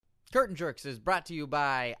Curtain Jerks is brought to you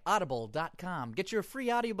by Audible.com. Get your free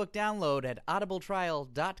audiobook download at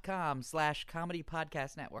audibletrial.com/comedy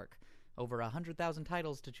podcast network. Over 100,000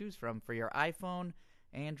 titles to choose from for your iPhone,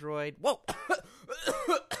 Android. Whoa!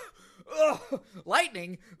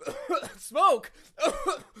 Lightning! Smoke!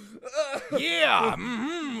 Yeah,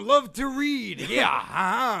 love to read.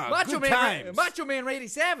 Yeah, Macho Man Randy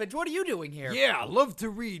Savage, what are you doing here? Yeah, love to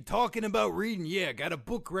read. Talking about reading, yeah, got a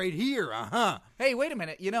book right here, Hey, wait a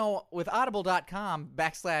minute. You know, with Audible.com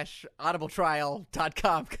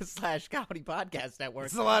 /audibletrial.com/comedy podcast network.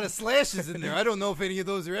 There's a lot of slashes in there. I don't know if any of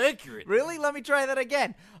those are accurate. Really? Let me try that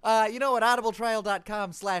again. You know, at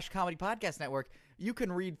audibletrial.com/comedy podcast network, you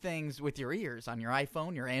can read things with your ears on your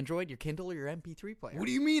iPhone, your Android, your Kindle, or your MP3 player. What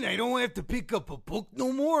do you mean? I don't have to pick up a book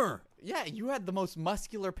no more? Yeah, you had the most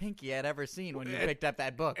muscular pinky I'd ever seen when you picked up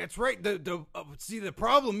that book. That's right. See, the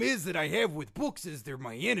problem is that I have with books is they're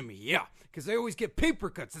my enemy, yeah. Because I always get paper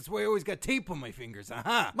cuts. That's why I always got tape on my fingers,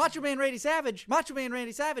 Macho Man Randy Savage,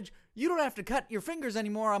 you don't have to cut your fingers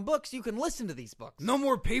anymore on books. You can listen to these books. No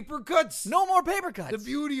more paper cuts? No more paper cuts. The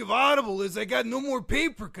beauty of Audible is I got no more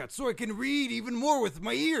paper cuts, so I can read even more with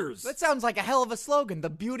my ears. That sounds like a hell of a slogan. The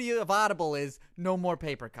beauty of Audible is no more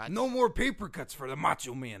paper cuts. No more paper cuts for the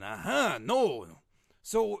Macho Man, no.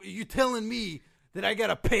 So you telling me that I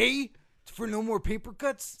gotta pay for no more paper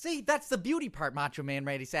cuts? See, that's the beauty part, Macho Man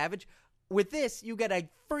Randy Savage. With this, you get a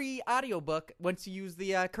free audiobook once you use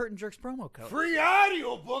the Curtain Jerks promo code. Free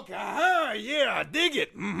audiobook? Yeah, dig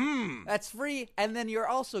it. That's free, and then you're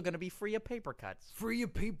also going to be free of paper cuts. Free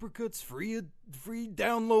of paper cuts, free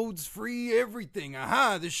downloads, free everything.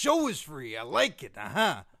 The show is free. I like it.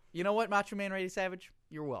 You know what, Macho Man Randy Savage?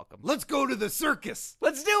 You're welcome. Let's go to the circus.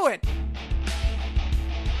 Let's do it!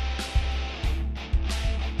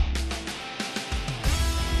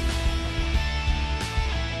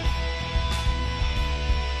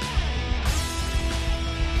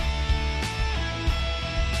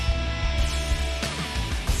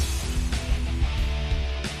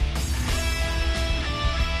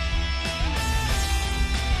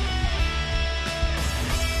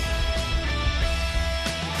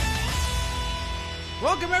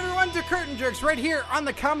 Welcome, everyone, to Curtain Jerks right here on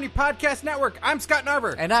the Comedy Podcast Network. I'm Scott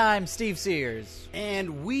Narver. And I'm Steve Sears.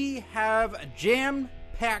 And we have a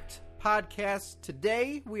jam-packed podcast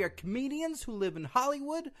today. We are comedians who live in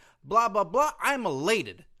Hollywood, blah, blah, blah. I'm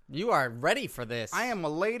elated. You are ready for this. I am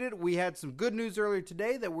elated. We had some good news earlier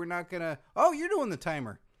today that we're not going to... Oh, you're doing the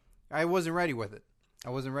timer. I wasn't ready with it. I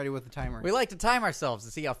wasn't ready with the timer. We like to time ourselves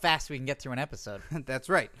to see how fast we can get through an episode. That's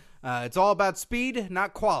right. It's all about speed,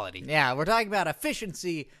 not quality. Yeah, we're talking about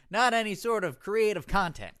efficiency, not any sort of creative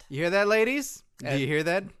content. You hear that, ladies? Do you hear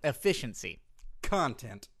that? Efficiency.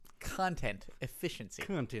 Content. Efficiency.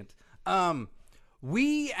 Content.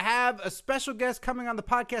 We have a special guest coming on the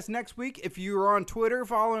podcast next week. If you're on Twitter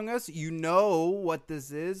following us, you know what this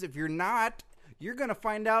is. If you're not, you're going to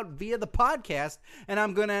find out via the podcast, and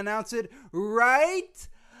I'm going to announce it right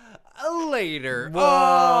later. Whoa.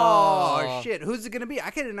 Oh, shit. Who's it going to be? I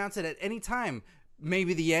can announce it at any time.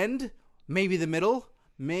 Maybe the end, maybe the middle,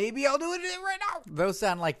 maybe I'll do it right now. Those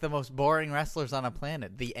sound like the most boring wrestlers on a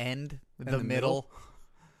planet. The end, the middle,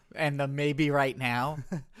 and the maybe right now.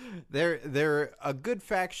 They're a good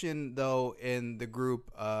faction, though, in the group.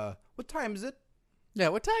 What time is it? Yeah,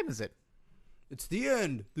 what time is it? It's the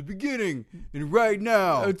end, the beginning, and right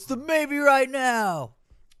now. It's the maybe right now.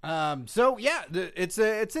 So yeah, it's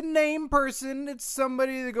a name person. It's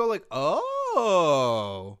somebody that go like,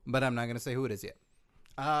 oh, but I'm not gonna say who it is yet.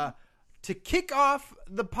 To kick off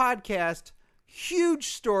the podcast, huge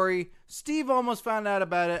story. Steve almost found out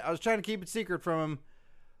about it. I was trying to keep it secret from him.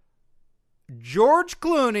 George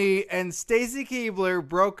Clooney and Stacy Keibler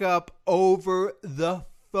broke up over the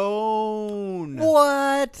phone.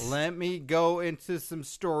 What? Let me go into some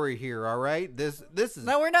story here, all right? This is...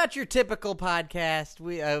 No, we're not your typical podcast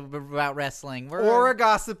about wrestling. Or a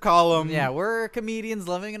gossip column. Yeah, we're comedians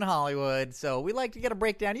living in Hollywood, so we like to get a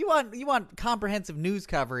breakdown. You want comprehensive news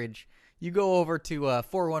coverage, you go over to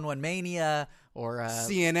 411 Mania or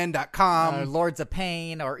CNN.com, Lords of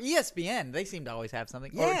Pain, or ESPN. They seem to always have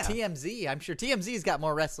something. Yeah. Or TMZ. I'm sure TMZ's got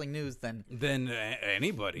more wrestling news than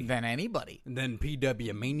anybody. Than anybody. Than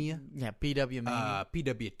PW Mania. Yeah, PW Mania.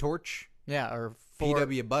 PW Torch. Yeah, or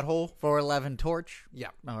PW Butthole. 411 Torch.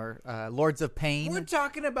 Yeah. Or Lords of Pain. We're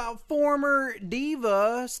talking about former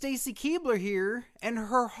diva Stacy Keibler here and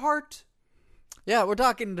her heart. Yeah, we're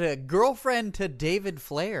talking to girlfriend to David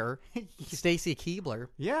Flair, Stacy Keibler.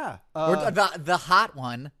 Yeah. Or the hot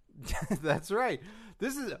one. That's right.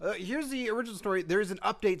 This is here's the original story. There's an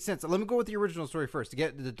update since. Let me go with the original story first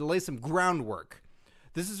to lay some groundwork.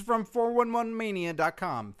 This is from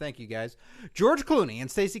 411mania.com. Thank you, guys. George Clooney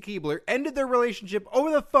and Stacy Keibler ended their relationship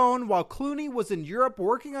over the phone while Clooney was in Europe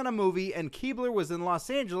working on a movie and Keibler was in Los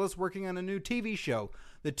Angeles working on a new TV show.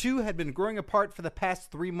 The two had been growing apart for the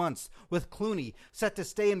past 3 months, with Clooney set to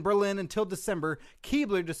stay in Berlin until December.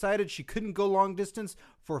 Keibler decided she couldn't go long distance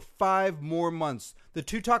for 5 more months. The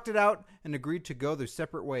two talked it out and agreed to go their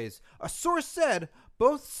separate ways. A source said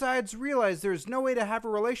both sides realized there is no way to have a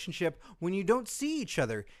relationship when you don't see each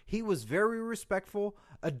other. He was very respectful,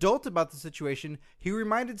 adult about the situation. He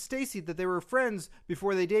reminded Stacy that they were friends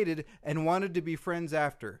before they dated and wanted to be friends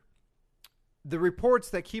after. The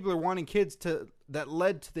reports that Keibler wanting kids that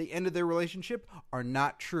led to the end of their relationship are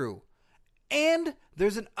not true. And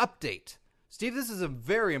there's an update. Steve, this is a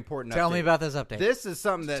very important update. Tell me about this update. This is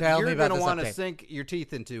something that you're going to want to sink your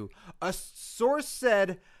teeth into. A source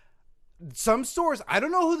said, some source, I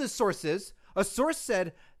don't know who this source is, a source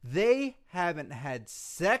said they haven't had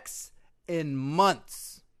sex in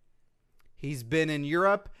months. He's been in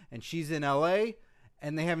Europe and she's in LA.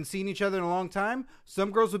 And they haven't seen each other in a long time. Some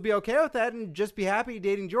girls would be okay with that and just be happy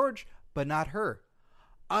dating George, but not her.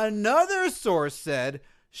 Another source said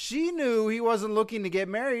she knew he wasn't looking to get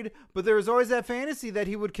married, but there was always that fantasy that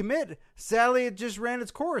he would commit. Sadly, it just ran its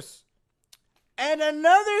course. And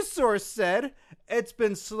another source said it's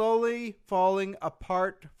been slowly falling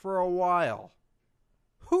apart for a while.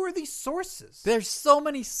 Who are these sources? There's so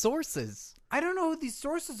many sources. I don't know who these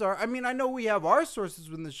sources are. I mean, I know we have our sources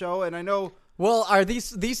in the show, and I know... Well, are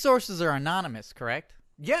these sources are anonymous, correct?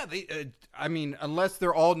 Yeah, I mean, unless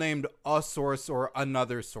they're all named a source or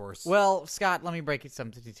another source. Well, Scott, let me break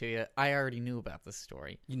something to you. I already knew about this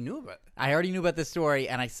story. You knew about it? I already knew about this story,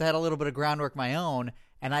 and I set a little bit of groundwork my own,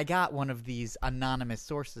 and I got one of these anonymous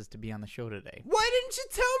sources to be on the show today. Why didn't you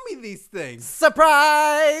tell me these things?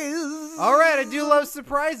 Surprise! All right, I do love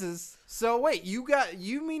surprises. So wait, you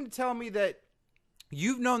mean to tell me that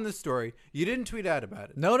you've known this story, you didn't tweet out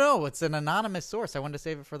about it? No, it's an anonymous source. I wanted to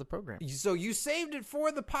save it for the program. So you saved it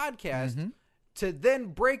for the podcast to then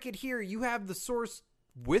break it here. You have the source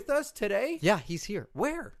with us today? Yeah, he's here.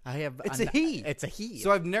 Where? I have. It's a he. It's a he.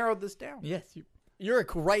 So I've narrowed this down. Yes, you're a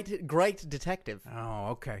great detective.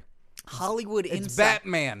 Oh, okay. Hollywood It's Insider.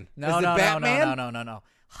 Batman. No, Is it Batman? No.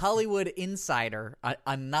 Hollywood Insider,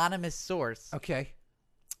 anonymous source. Okay.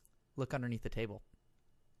 Look underneath the table.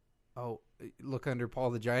 Oh, look under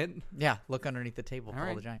Paul the Giant? Yeah, look underneath the table, Paul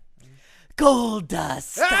right. the Giant. Gold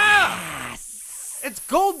dust. Ah! It's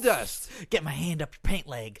gold dust. Get my hand up your paint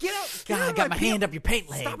leg. Get out. I got my hand up your paint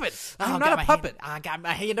leg. Stop it. Oh, I'm not a puppet. I got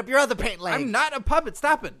my hand up your other paint leg. I'm not a puppet.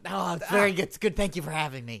 Stop it. Oh, it's very good. It's good. Thank you for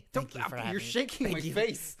having me. Thank you for having me. You're shaking my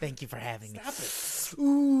face. Thank you for having me. Stop it.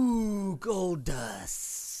 Ooh, gold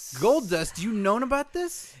dust. Gold dust. You known about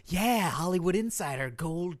this? Yeah, Hollywood Insider,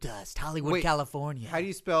 gold dust, Hollywood, Wait, California. How do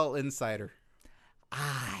you spell insider?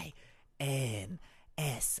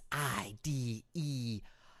 INSIDEHER.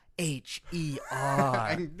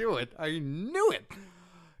 I knew it.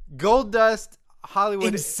 Gold dust, Hollywood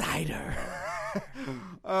Insider.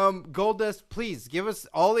 Gold dust, please give us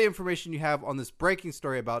all the information you have on this breaking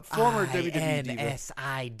story about former WWE diva.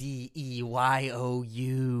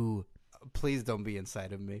 INSIDEYOU. Please don't be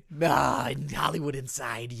inside of me. Hollywood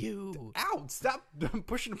inside you. Ow, stop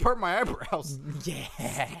pushing apart my eyebrows.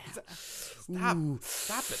 Yeah. Stop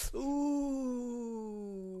it.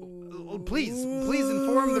 Ooh. Please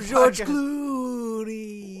inform the George podcast.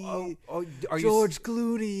 Clooney. Are George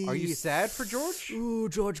Clooney. Are you sad for George? Ooh,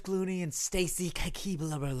 George Clooney and Stacy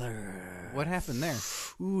Keibler. What happened there?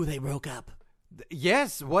 Ooh, they broke up.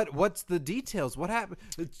 Yes. What's the details? What happened?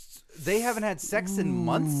 They haven't had sex in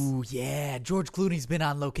months. Ooh, yeah. George Clooney's been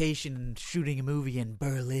on location shooting a movie in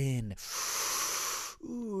Berlin.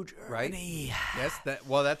 Ooh, Germany. Right? Yes.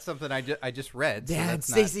 That's something I just read. So Yeah, and that's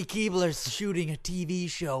Stacy Keibler's shooting a TV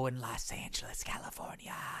show in Los Angeles,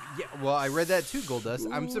 California. Yeah, well, I read that too,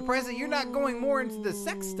 Goldust. I'm surprised that you're not going more into the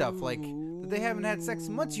sex stuff. Like, they haven't had sex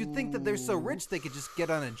in months. You'd think that they're so rich they could just get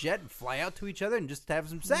on a jet and fly out to each other and just have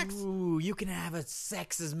some sex. Ooh, you can have a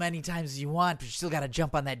sex as many times as you want, but you still got to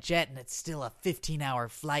jump on that jet, and it's still a 15-hour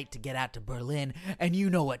flight to get out to Berlin, and you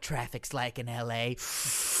know what traffic's like in L.A.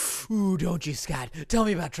 Ooh, don't you, Scott? Tell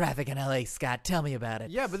me about traffic in L.A., Scott. Tell me about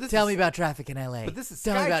it. Yeah, but Tell me about traffic in L.A. But this is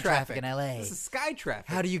Tell sky me about traffic. traffic in L.A. This is sky traffic.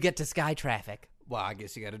 How do you get to sky traffic? Well, I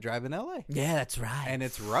guess you got to drive in L.A. Yeah, that's right. And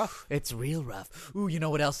it's rough. It's real rough. Ooh, you know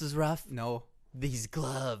what else is rough? No. These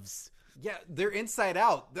gloves. Yeah, they're inside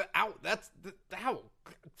out. The out. That's the ow.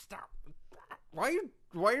 Stop. Why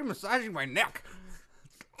are you massaging my neck?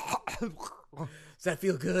 Does that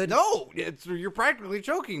feel good? No, you're practically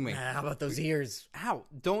choking me. How about those ears? Ow!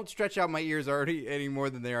 Don't stretch out my ears any more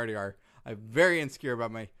than they already are. I'm very insecure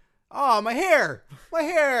about my hair. My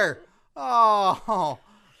hair. Oh,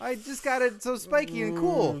 I just got it so spiky and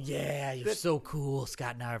cool. Ooh, yeah, you're so cool,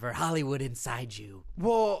 Scott Narver. Hollywood inside you.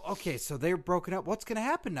 Well, okay, so they're broken up. What's going to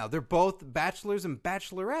happen now? They're both bachelors and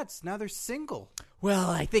bachelorettes. Now they're single. Well,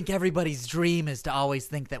 I think everybody's dream is to always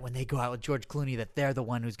think that when they go out with George Clooney that they're the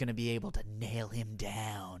one who's going to be able to nail him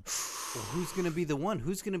down. Well, who's going to be the one?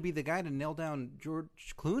 Who's going to be the guy to nail down George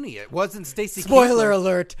Clooney? It wasn't Stacey Spoiler Keebler.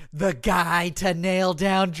 alert, the guy to nail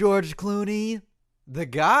down George Clooney. The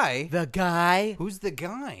guy? The guy Who's the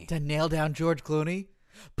guy? to nail down George Clooney?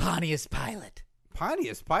 Pontius Pilate.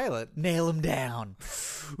 Pontius Pilate. Nail him down.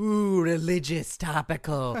 Ooh, religious,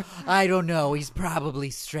 topical. I don't know. He's probably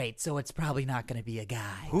straight, so it's probably not going to be a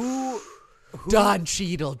guy. Who? Don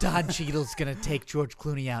Cheadle. Don Cheadle's going to take George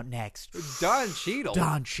Clooney out next. Don Cheadle.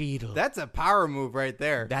 Don Cheadle. That's a power move right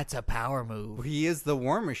there. That's a power move. He is the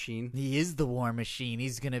War Machine. He is the War Machine.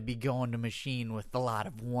 He's going to be going to machine with a lot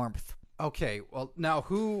of warmth. Okay, well, now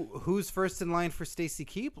who's first in line for Stacey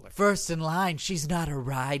Keebler? First in line, she's not a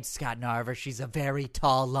ride, Scott Narver. She's a very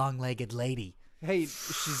tall, long-legged lady. Hey,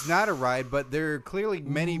 she's not a ride, but there are clearly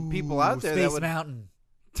many people out there Space that would... Mountain.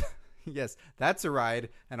 Yes, that's a ride,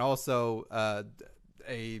 and also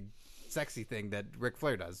a sexy thing that Ric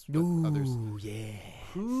Flair does with others. Ooh, yeah.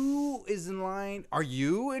 Who is in line? Are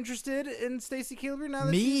you interested in Stacey Keebler now?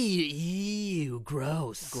 That Me? Ew,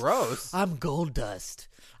 gross. Gross. I'm gold dust.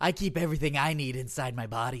 I keep everything I need inside my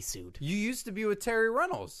bodysuit. You used to be with Terry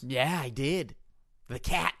Reynolds. Yeah, I did. The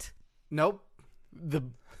cat. Nope. The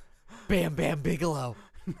Bam Bam Bigelow.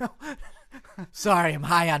 Sorry, I'm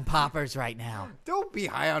high on poppers right now. Don't be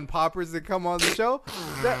high on poppers that come on the show.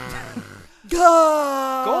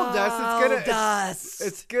 Gold Dust, dust.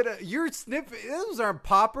 It's gonna. You're sniffing. Those aren't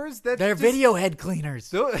poppers. That's They're just, video head cleaners.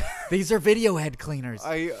 So, These are video head cleaners.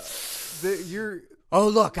 you're. Oh,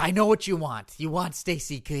 look, I know what you want. You want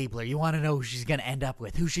Stacey Keebler. You want to know who she's going to end up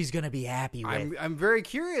with, who she's going to be happy with. I'm very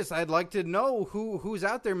curious. I'd like to know who's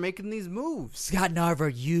out there making these moves. Scott Narver,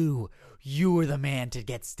 you were the man to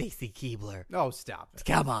get Stacey Keebler. Oh, stop it.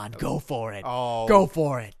 Come on, go for it. Oh. Go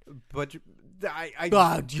for it. But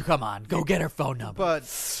You come on, go get her phone number.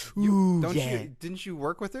 But Ooh, yeah. Didn't you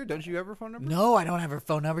work with her? Don't you have her phone number? No, I don't have her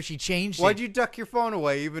phone number. She changed Why'd it. you duck your phone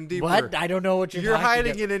away even deeper? What? I don't know what you're talking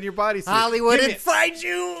hiding about. it in your bodysuit. Hollywood Give me it. inside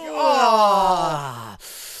you. Oh.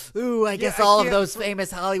 Ooh, I guess I all of can't- those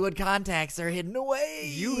famous Hollywood contacts are hidden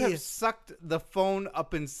away. You have sucked the phone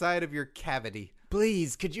up inside of your cavity.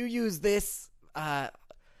 Please, could you use this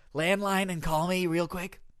landline and call me real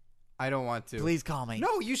quick? I don't want to. Please call me.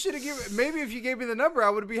 No, you should have given. Maybe if you gave me the number, I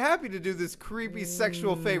would be happy to do this creepy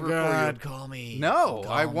sexual favor God, for you. call me. No,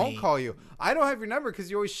 Call I won't me. call you. I don't have your number because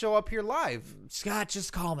you always show up here live. Scott,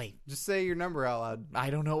 just call me. Just say your number out loud. I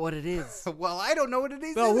don't know what it is. Well, I don't know what it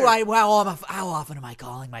is. Well, either. how often am I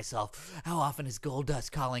calling myself? How often is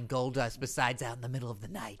Goldust calling Goldust besides out in the middle of the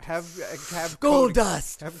night? Have Cody,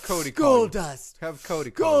 Goldust. Have Cody call you. Goldust. Have Cody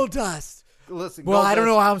call you. Goldust. Listen. Well, I don't Goldust-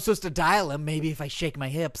 know how I'm supposed to dial him. Maybe if I shake my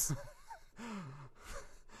hips.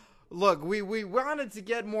 Look, we wanted to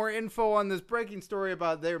get more info on this breaking story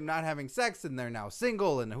about them not having sex and they're now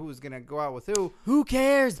single and who's going to go out with who. Who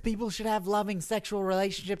cares? People should have loving sexual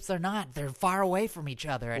relationships or not. They're far away from each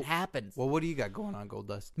other. It happens. Well, what do you got going on,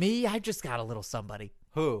 Goldust? Me, I just got a little somebody.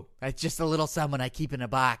 Who? It's just a little someone I keep in a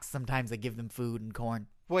box. Sometimes I give them food and corn.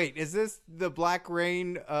 Wait, is this the Black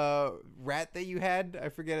Rain rat that you had? I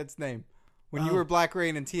forget its name. When you Oh. were Black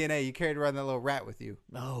Rain in TNA, you carried around that little rat with you.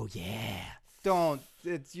 Oh, yeah.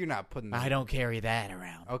 You're not putting that. I don't carry that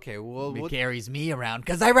around. Okay, well, It carries me around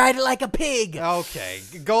because I ride it like a pig. okay.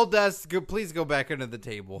 Goldust, please go back under the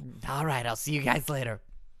table. All right, I'll see you guys later.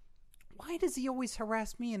 Why does he always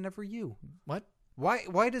harass me and never you? What?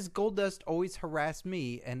 Why does Goldust always harass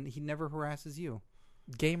me and he never harasses you?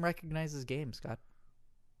 Game recognizes game, Scott.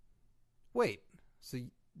 Wait, so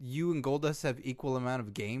you and Goldust have equal amount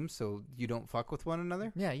of games, so you don't fuck with one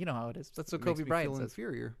another? Yeah, you know how it is. That's what Makes Kobe me Bryant feel says.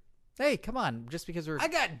 inferior. Hey, come on. Just because we're... I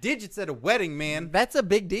got digits at a wedding, man. That's a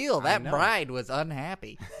big deal. I That know. bride was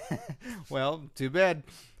unhappy. Well, too bad.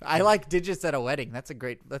 I like Digits at a Wedding. That's a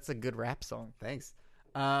good rap song. Thanks.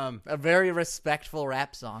 A very respectful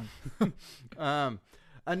rap song.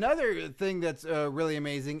 Another thing that's really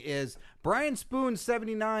amazing is Brian Spoon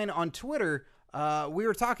 79 on Twitter. We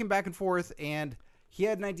were talking back and forth, and he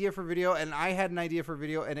had an idea for video, and I had an idea for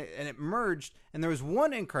video, and it merged, and there was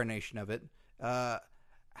one incarnation of it.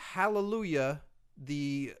 Hallelujah,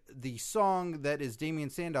 the song that is Damian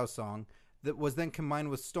Sandow's song that was then combined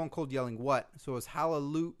with Stone Cold yelling what? So it was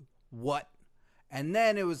Hallelujah what? And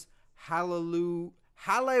then it was Hallelujah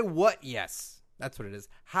what yes. That's what it is.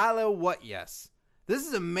 Hallelujah what yes. This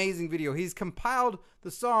is an amazing video. He's compiled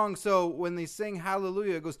the song so when they sing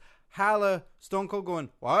Hallelujah, it goes, Halla, Stone Cold going,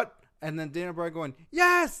 what? And then Dana Bryan going,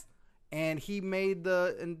 yes! And he made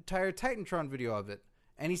the entire Titantron video of it.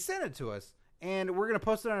 And he sent it to us. And we're going to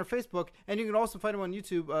post it on our Facebook. And you can also find him on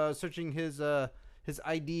YouTube searching his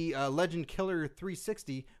ID, Legend Killer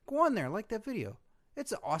 360. Go on there, like that video.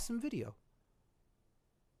 It's an awesome video.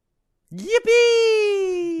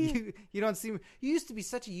 Yippee! You don't seem. You used to be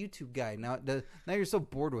such a YouTube guy. Now you're so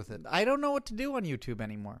bored with it. I don't know what to do on YouTube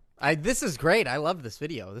anymore. This is great. I love this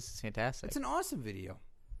video. This is fantastic. It's an awesome video.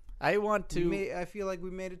 I want to. I feel like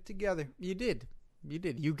we made it together. You did.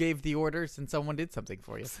 You gave the orders and someone did something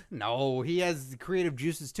for you. No, he has creative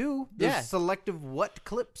juices too. There's selective what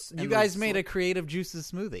clips. You guys made a creative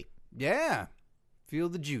juices smoothie. Yeah. Feel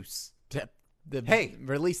the juice. Hey,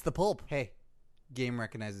 release the pulp. Hey, game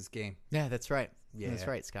recognizes game. Yeah, that's right. Yeah. That's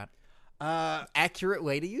right, Scott. Accurate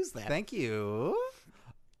way to use that. Thank you.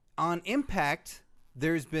 On Impact,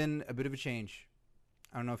 there's been a bit of a change.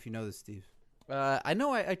 I don't know if you know this, Steve. I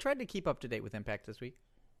know. I tried to keep up to date with Impact this week.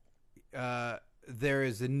 There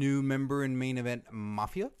is a new member in Main Event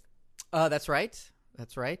Mafia. That's right.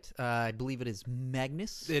 That's right. I believe it is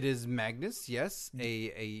Magnus. It is Magnus. Yes,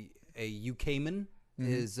 a UK man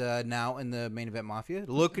is now in the Main Event Mafia,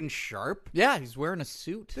 looking sharp. Yeah, he's wearing a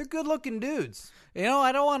suit. They're good-looking dudes. You know,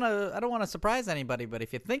 I don't want to surprise anybody, but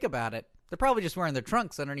if you think about it, they're probably just wearing their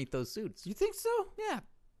trunks underneath those suits. You think so? Yeah.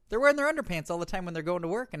 They're wearing their underpants all the time when they're going to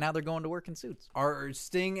work, and now they're going to work in suits. Are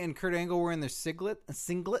Sting and Kurt Angle wearing their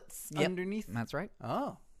singlets underneath? That's right.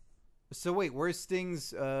 Oh. So wait, where's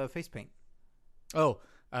Sting's face paint? Oh,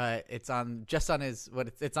 it's on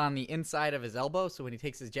it's on the inside of his elbow, so when he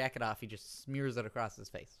takes his jacket off, he just smears it across his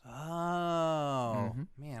face. Oh.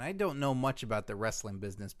 Man, I don't know much about the wrestling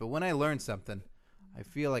business, but when I learn something, I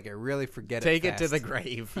feel like I really forget Take it it to the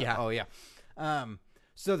grave. Yeah. Oh, yeah.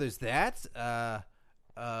 So there's that.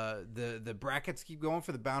 The brackets keep going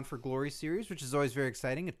for the Bound for Glory series, which is always very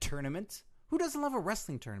exciting. A tournament. Who doesn't love a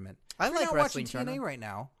wrestling tournament? I If like you're not wrestling watching TNA tournament. right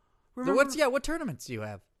now. So what tournaments do you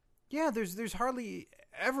have? Yeah, there's hardly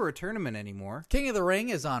ever a tournament anymore. King of the Ring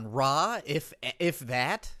is on Raw, if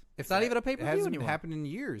that. It's not even a pay per It view hasn't anymore. happened in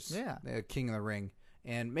years. Yeah. King of the Ring,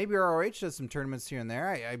 and maybe ROH does some tournaments here and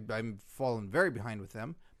there. I'm falling very behind with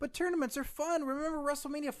them. But tournaments are fun. Remember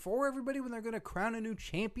WrestleMania 4, everybody, when they're going to crown a new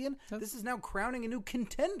champion? This is now crowning a new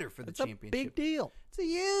contender for the It's championship. a big deal. It's a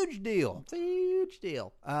huge deal. It's a huge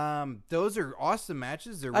deal. Those are awesome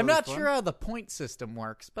matches. They're really I'm not fun. sure how the point system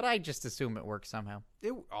works, but I just assume it works somehow.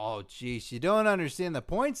 Oh, geez. You don't understand the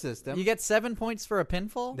point system. You get 7 points for a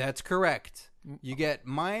pinfall? That's correct. You get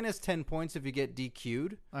minus 10 points if you get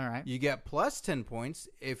DQ'd. All right. You get plus 10 points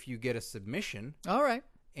if you get a submission. All right.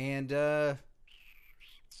 And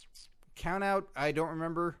count out, I don't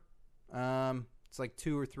remember. It's like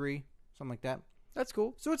 2 or 3, something like that. That's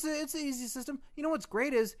cool. So it's an easy system. You know what's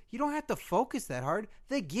great is you don't have to focus that hard.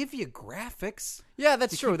 They give you graphics. Yeah,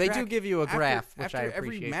 that's to true. keep They track. do give you a graph, which after I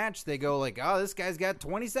appreciate. every match, they go like, "Oh, this guy's got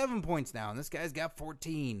 27 points now, and this guy's got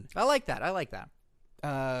 14." I like that.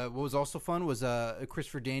 What was also fun was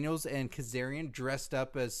Christopher Daniels and Kazarian dressed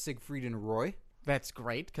up as Siegfried and Roy. That's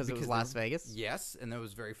great because it was Las Vegas. Yes, and that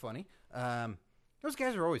was very funny. Those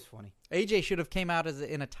guys are always funny. AJ should have came out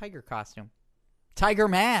in a tiger costume. Tiger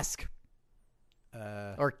Mask.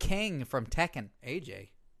 Or King from Tekken. AJ.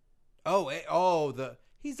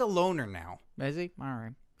 He's a loner now. Is he? All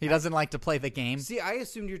right. He doesn't like to play the game. See, I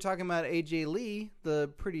assumed you were talking about AJ Lee, the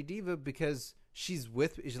pretty diva, because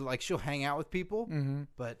she'll hang out with people. Mm-hmm.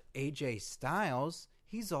 But AJ Styles,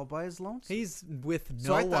 he's all by his lonesome. He's with no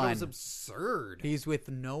So I one. thought it was absurd. He's with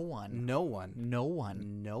no one. No one. No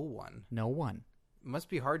one. No one. No one. It must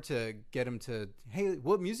be hard to get him to, hey,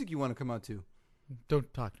 what music you want to come out to?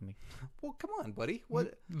 Don't talk to me. Well, come on, buddy.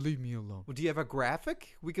 What? Leave me alone. Do you have a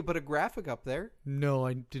graphic? We could put a graphic up there. No,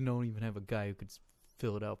 I don't even have a guy who could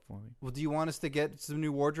fill it out for me. Well, do you want us to get some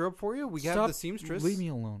new wardrobe for you? We have the seamstress. Leave me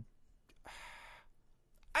alone.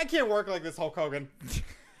 I can't work like this, Hulk Hogan.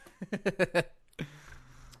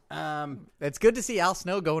 It's good to see Al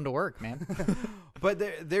Snow going to work, man.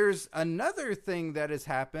 But there's another thing that has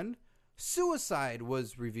happened. Suicide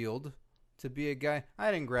was revealed to be a guy.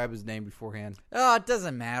 I didn't grab his name beforehand. Oh, it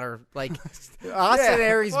doesn't matter. Like Austin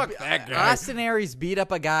Aries, fuck that guy. Austin Aries beat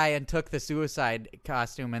up a guy and took the Suicide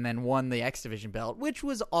costume and then won the X Division belt, which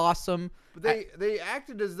was awesome. But they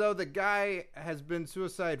acted as though the guy has been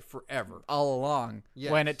Suicide forever. All along.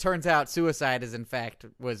 Yes. When it turns out Suicide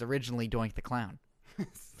was originally Doink the Clown.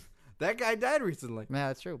 That guy died recently. Yeah,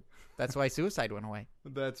 that's true. That's why Suicide went away.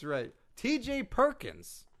 That's right. T.J.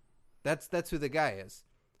 Perkins. That's who the guy is.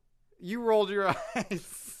 You rolled your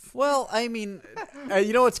eyes. Well, I mean,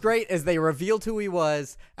 you know what's great is they revealed who he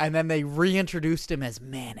was, and then they reintroduced him as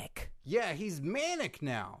Manic. Yeah, he's Manic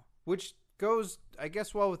now, which goes, I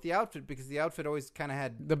guess, well with the outfit because the outfit always kind of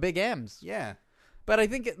had The big M's. yeah. But I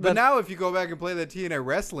think... But now if you go back and play the TNA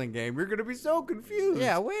wrestling game, you're going to be so confused.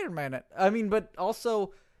 Yeah, wait a minute. I mean, but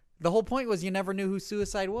also, the whole point was you never knew who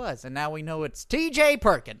Suicide was, and now we know it's T.J.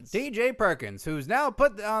 Perkins. TJ Perkins, who's now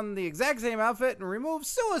put on the exact same outfit and removed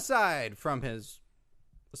Suicide from his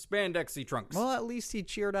spandexy trunks. Well, at least he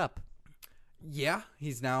cheered up. Yeah,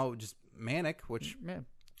 he's now just Manic, which Yeah.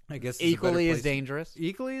 I guess is Equally a better as place. dangerous.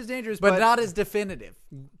 Equally as dangerous, But not as definitive.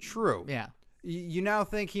 true. Yeah. You now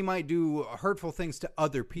think he might do hurtful things to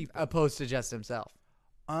other people. Opposed to just himself.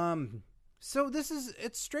 So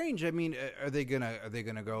it's strange. I mean, are they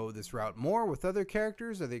gonna go this route more with other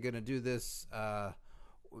characters? Are they gonna do this?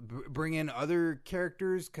 Bring in other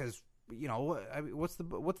characters? Because what's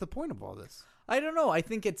the point of all this? I don't know. I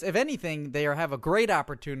think it's, if anything, they have a great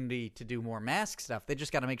opportunity to do more mask stuff. They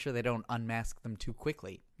just got to make sure they don't unmask them too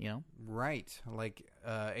quickly, you know? Right. Like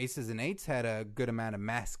Aces and Eights had a good amount of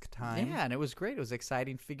mask time. Yeah, and it was great. It was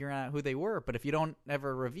exciting figuring out who they were. But if you don't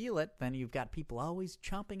ever reveal it, then you've got people always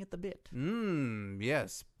chomping at the bit.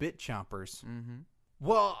 Yes, bit chompers. Mm-hmm.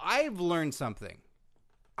 Well, I've learned something.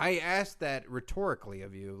 I asked that rhetorically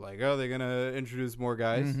of you, like, are they going to introduce more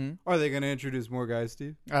guys? Mm-hmm. Are they going to introduce more guys,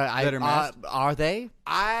 Steve? Are they?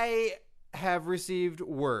 I have received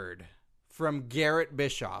word from Garrett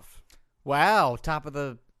Bischoff. Wow, it's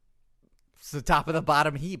the top of the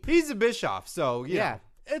bottom heap. He's a Bischoff, so Yeah.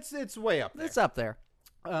 know, it's way up there. It's up there.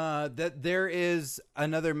 That there is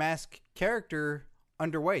another mask character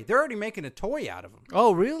underway. They're already making a toy out of him.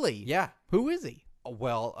 Oh, really? Yeah. Who is he?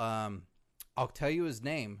 Well, I'll tell you his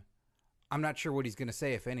name. I'm not sure what he's going to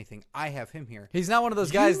say, if anything. I have him here. He's not one of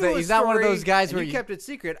those guys You knew he's a not one of story, those guys and where you kept it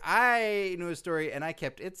secret. I knew a story, and I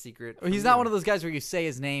kept it secret. He's not one of those guys where you say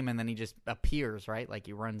his name and then he just appears, right? Like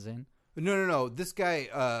he runs in. No. This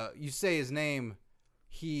guy, you say his name,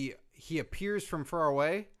 he appears from far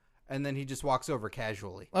away, and then he just walks over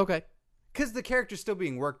casually. Okay. Because the character's still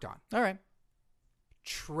being worked on. All right.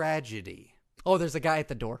 Tragedy. Oh, there's a guy at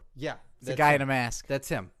the door. Yeah. It's a guy in a mask. That's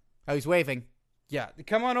him. Oh, he's waving. Yeah.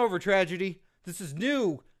 Come on over, Tragedy. This is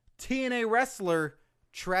new TNA wrestler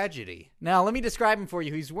Tragedy. Now, let me describe him for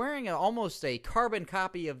you. He's wearing almost a carbon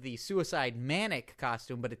copy of the Suicide Manic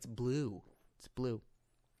costume, but it's blue. It's blue.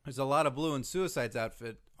 There's a lot of blue in Suicide's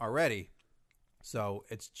outfit already. So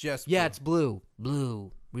it's just Yeah, blue. it's blue.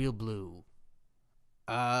 Blue. Real blue.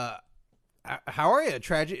 How are you,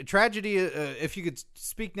 Tragedy? If you could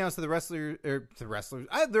speak now to the wrestlers,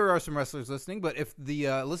 there are some wrestlers listening, but if the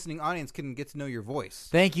listening audience can get to know your voice.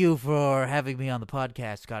 Thank you for having me on the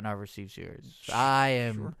podcast, Scott Narver Steve Sears. I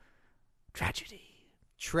am Tragedy.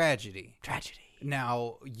 Tragedy. Tragedy.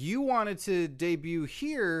 Now, you wanted to debut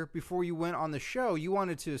here before you went on the show. You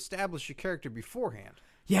wanted to establish your character beforehand.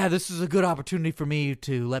 Yeah, this is a good opportunity for me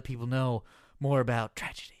to let people know more about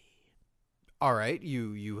Tragedy. All right,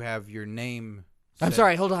 you have your name. I'm set.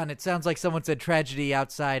 sorry, hold on. It sounds like someone said Tragedy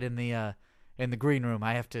outside in the green room.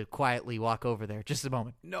 I have to quietly walk over there. Just a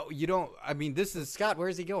moment. No, you don't. I mean, this is Scott, where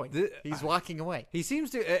is he going? He's walking away. He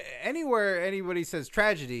seems to anywhere anybody says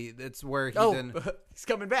Tragedy, that's where he then. He's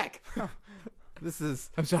coming back. This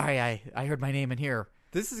is. I'm sorry. I heard my name in here.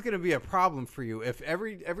 This is going to be a problem for you if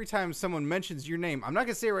every time someone mentions your name, I'm not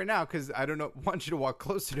going to say it right now because I want you to walk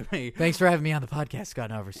closer to me. Thanks for having me on the podcast, Scott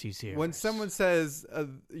Narver Steve Sears. When someone says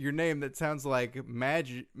your name that sounds like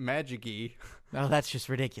magic-y, Oh, that's just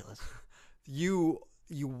ridiculous. you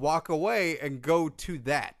walk away and go to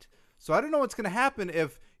that. So I don't know what's going to happen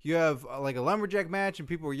if you have like a lumberjack match and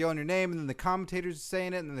people are yelling your name and then the commentators are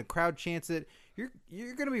saying it and then the crowd chants it.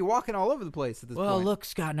 You're going to be walking all over the place at this point. Well, look,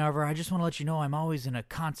 Scott Narver, I just want to let you know I'm always in a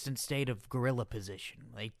constant state of gorilla position.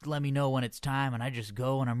 They let me know when it's time, and I just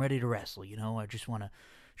go and I'm ready to wrestle, you know? I just want to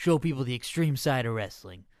show people the extreme side of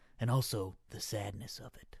wrestling and also the sadness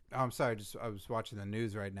of it. Oh, I'm sorry. I was watching the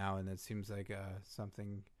news right now, and it seems like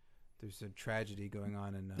there's a tragedy going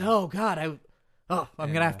on. Oh, God, I'm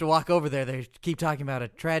going to have to walk over there. They keep talking about a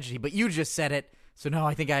tragedy, but you just said it. So now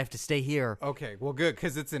I think I have to stay here. Okay, well, good,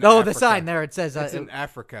 because it's in Oh, Africa. the sign there, it says... It's in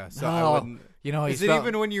Africa, so no, I wouldn't... You know, Is it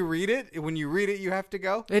even when you read it? When you read it, you have to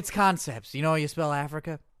go? It's concepts. You know how you spell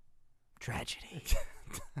Africa? Tragedy.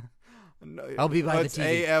 No, I'll be by the it's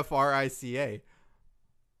TV. AFRICA.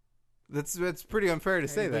 That's pretty unfair to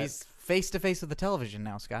say that. He's face-to-face with the television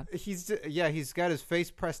now, Scott. He's got his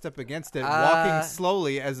face pressed up against it, walking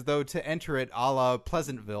slowly as though to enter it a la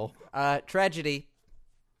Pleasantville. Tragedy.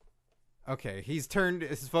 Okay, he's turned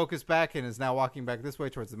his focus back and is now walking back this way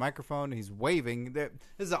towards the microphone. He's waving. This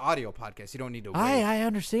is an audio podcast. You don't need to wave. I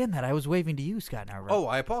understand that. I was waving to you, Scott Narver. Oh,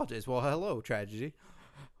 I apologize. Well, hello, Tragedy.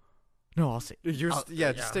 No, I'll say. Just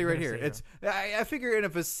stay right here. I figure in a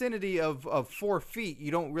vicinity of 4 feet,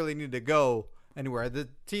 you don't really need to go anywhere. The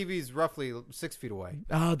TV's roughly 6 feet away.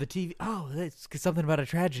 Oh, the TV. Oh, that's something about a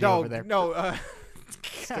tragedy over there. No.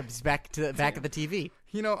 He's back at the TV.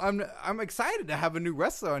 You know, I'm excited to have a new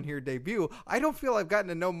wrestler on here debut. I don't feel I've gotten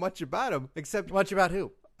to know much about him except Much about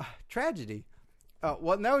who? Tragedy.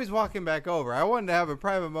 Well, now he's walking back over. I wanted to have a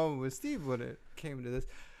private moment with Steve when it came to this.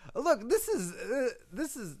 Look,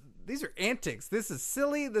 these are antics. This is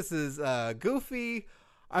silly. This is goofy.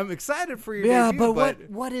 I'm excited for your debut. But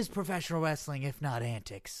what is professional wrestling if not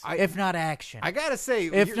antics? If not action? I gotta say,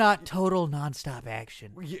 if not total nonstop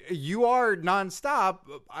action? You are nonstop,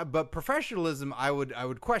 but professionalism I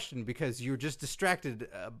would question because you're just distracted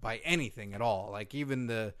by anything at all. Like even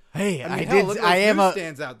the look at those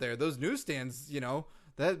newsstands out there. Those newsstands,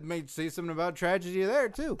 that may say something about tragedy there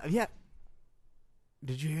too. Yeah.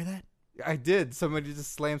 Did you hear that? I did. Somebody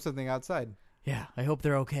just slammed something outside. Yeah. I hope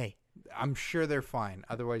they're okay. I'm sure they're fine.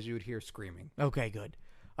 Otherwise, you would hear screaming. Okay, good.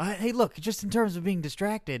 Hey, look, just in terms of being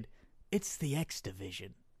distracted, it's the X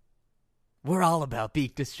Division. We're all about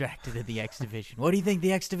being distracted in the X Division. What do you think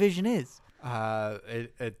the X Division is? I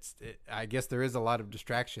guess there is a lot of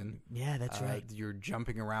distraction. Yeah, that's right. You're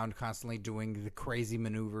jumping around constantly doing the crazy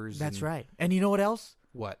maneuvers. That's right. And you know what else?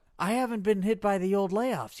 What? I haven't been hit by the old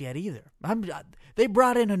layoffs yet either. They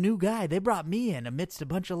brought in a new guy. They brought me in amidst a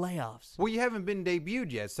bunch of layoffs. Well, you haven't been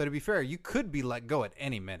debuted yet, so to be fair, you could be let go at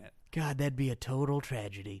any minute. God, that'd be a total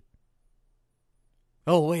tragedy.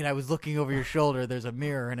 Oh, wait, I was looking over your shoulder. There's a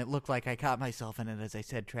mirror, and it looked like I caught myself in it as I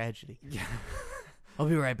said tragedy. Yeah. I'll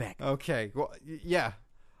be right back. Okay. Well, yeah.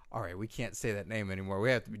 All right, we can't say that name anymore.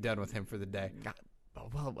 We have to be done with him for the day.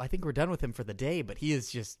 Well, I think we're done with him for the day, but he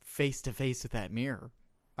is just face-to-face with that mirror.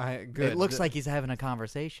 Good. It looks like he's having a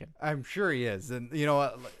conversation. I'm sure he is, and you know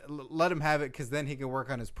what? Let him have it because then he can work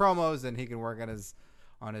on his promos and he can work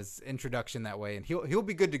on his introduction that way, and he'll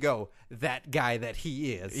be good to go. That guy that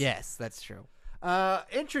he is. Yes, that's true.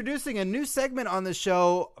 Introducing a new segment on the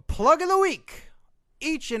show, Plug of the Week.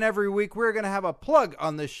 Each and every week, we're going to have a plug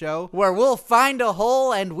on this show. Where we'll find a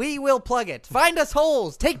hole and we will plug it. Find us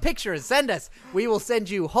holes. Take pictures. Send us. We will send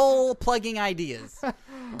you hole plugging ideas.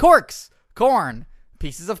 Corks. Corn.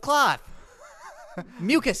 Pieces of cloth.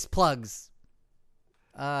 Mucus plugs.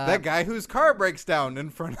 That guy whose car breaks down in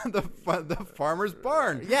front of the farmer's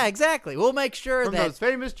barn. Yeah, exactly. We'll make sure From those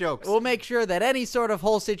famous jokes. We'll make sure that any sort of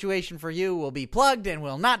hole situation for you will be plugged and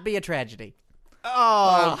will not be a tragedy.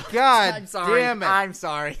 Oh, God I'm sorry. damn it. I'm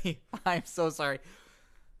sorry. I'm so sorry.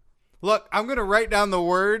 Look, I'm going to write down the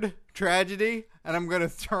word tragedy, and I'm going to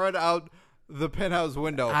throw it out the penthouse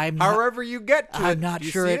window. However you get to it. I'm not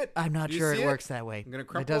sure it it works that way. I'm going to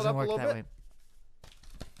crumple it up a little bit.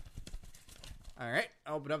 All right.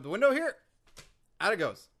 Open up the window here. Out it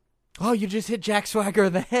goes. Oh, you just hit Jack Swagger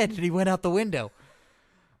in the head, and he went out the window.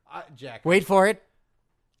 Jack. Wait for it.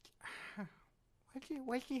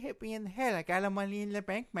 Why'd you hit me in the head? I got a Money in the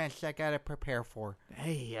Bank match I got to prepare for.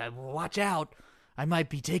 Hey, watch out. I might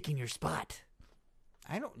be taking your spot.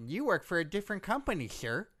 You work for a different company,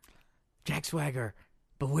 sir. Jack Swagger,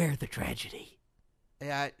 beware the tragedy.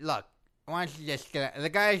 Look, why don't you just the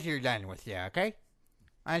guys are done with you, okay?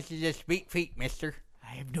 Why don't you just beat feet, mister?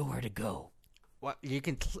 I have nowhere to go. Well, you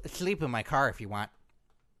can sleep in my car if you want.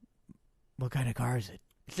 What kind of car is it?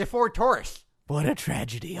 It's a Ford Taurus. What a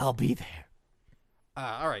tragedy. I'll be there.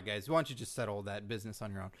 All right, guys. Why don't you just settle that business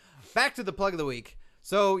on your own? Back to the plug of the week.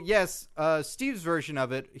 So, yes, Steve's version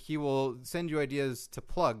of it, he will send you ideas to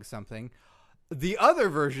plug something. The other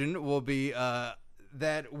version will be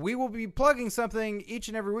that we will be plugging something each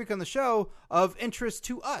and every week on the show of interest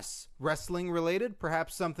to us. Wrestling related,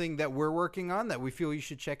 perhaps something that we're working on that we feel you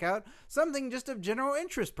should check out. Something just of general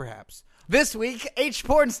interest, perhaps. This week,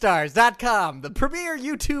 hpornstars.com, the premier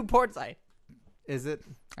YouTube porn site. Is it?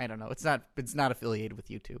 I don't know. It's not affiliated with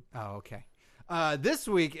YouTube. Oh, okay. This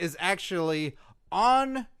week is actually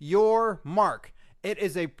On Your Mark. It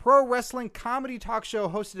is a pro wrestling comedy talk show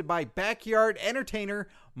hosted by backyard entertainer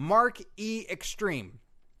Mark E. Extreme.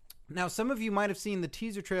 Now, some of you might have seen the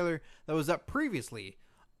teaser trailer that was up previously.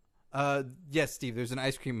 Yes, Steve, there's an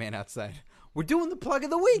ice cream man outside. We're doing the plug of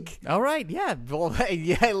the week. All right, yeah. Well,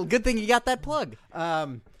 yeah. Good thing you got that plug.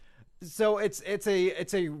 So it's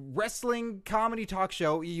a wrestling comedy talk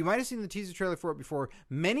show. You might have seen the teaser trailer for it before.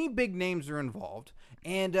 Many big names are involved.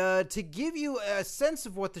 And to give you a sense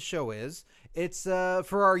of what the show is, it's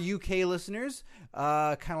for our UK listeners,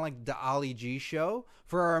 kind of like the Ali G show.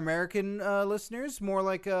 For our American listeners, more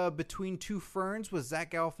like Between Two Ferns with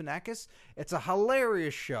Zach Galifianakis. It's a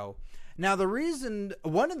hilarious show. Now,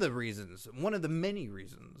 one of the many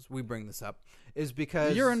reasons we bring this up is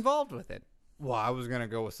because You're involved with it. Well, I was going to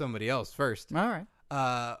go with somebody else first. All right.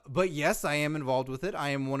 But yes, I am involved with it. I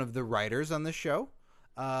am one of the writers on the show.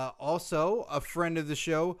 Also, a friend of the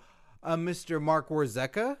show, Mr. Mark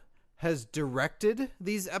Warzeka, has directed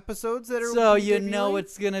these episodes that are. So you know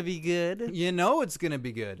it's gonna be good. You know it's gonna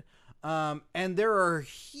be good. And there are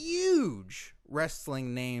huge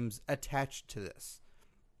wrestling names attached to this.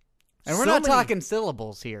 And we're not talking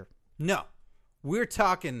syllables here. No. We're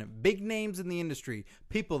talking big names in the industry.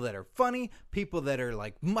 People that are funny. People that are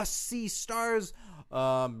like must-see stars.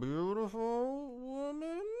 Beautiful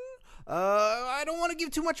woman. I don't want to give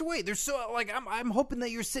too much away. There's so like I'm hoping that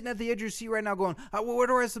you're sitting at the edge of your seat right now going, where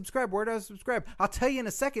do I subscribe? Where do I subscribe? I'll tell you in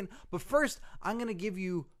a second. But first, I'm going to give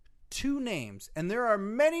you 2 names. And there are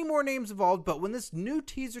many more names involved. But when this new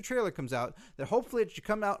teaser trailer comes out, that hopefully it should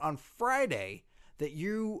come out on Friday, that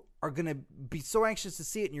you are going to be so anxious to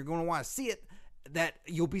see it and you're going to want to see it, that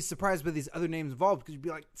you'll be surprised by these other names involved because you'll be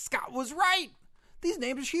like, Scott was right. These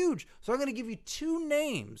names are huge. So I'm going to give you 2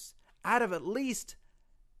 names out of at least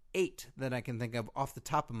 8 that I can think of off the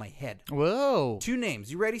top of my head. Whoa. 2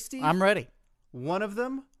 names. You ready, Steve? I'm ready. One of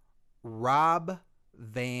them, Rob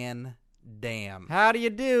Van Dam. How do you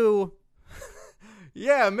do?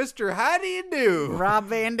 Yeah, Mr. How do you do? Rob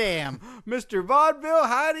Van Dam. Mr. Vaudeville,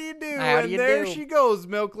 how do you do? How do you there do? she goes,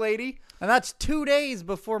 Milk Lady. And that's 2 days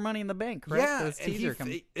before Money in the Bank, right? Yeah, This teaser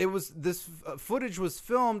comes. it was this footage was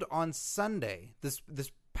filmed on Sunday, this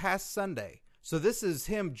past Sunday. So this is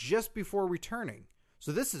him just before returning.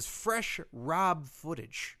 So this is fresh Rob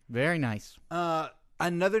footage. Very nice.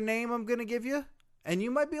 Another name I'm going to give you, and you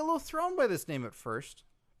might be a little thrown by this name at first,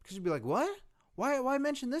 because you'd be like, what? Why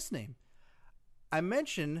mention this name? I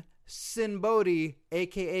mention Sinbodi,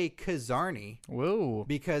 a.k.a. Kazarni. Whoa.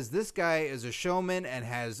 Because this guy is a showman and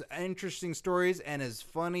has interesting stories and is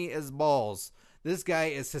funny as balls. This guy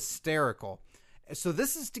is hysterical. So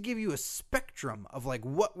this is to give you a spectrum of like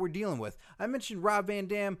what we're dealing with. I mentioned Rob Van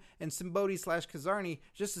Dam and Sinbodi / Kazarni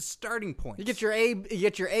just as starting points. You get your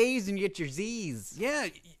A's and you get your Z's. Yeah,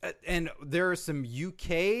 and there are some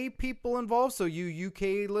UK people involved. So you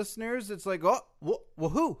UK listeners, it's like, oh,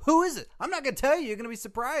 well, who is it? I'm not going to tell you. You're going to be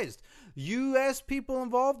surprised. US people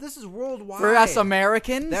involved. This is worldwide. For us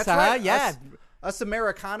Americans, that's right. Yeah. Us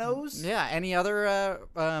Americanos. Yeah. Any other?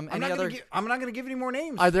 I'm not going to give any more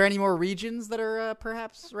names. Are there any more regions that are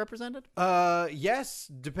perhaps represented? Yes,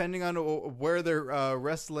 depending on where their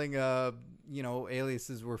wrestling,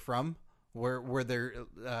 aliases were from. Where their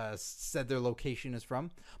said their location is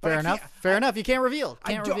from. But Fair enough. You can't reveal.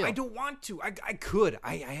 I don't want to. I could.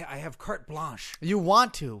 I have carte blanche. You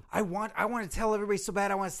want to. I want to tell everybody so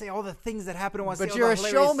bad. I want to say all the things that happen. But you're a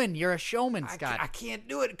showman. You're a showman, Scott. I can't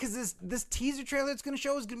do it because this teaser trailer it's going to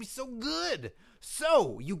show is going to be so good.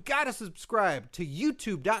 So you got to subscribe to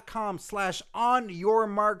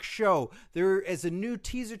youtube.com/onyourmarkshow. There is a new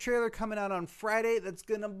teaser trailer coming out on Friday that's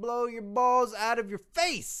going to blow your balls out of your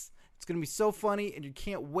face. It's going to be so funny, and you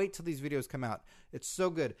can't wait till these videos come out. It's so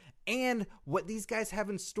good. And what these guys have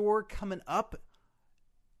in store coming up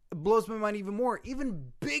blows my mind even more.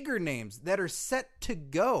 Even bigger names that are set to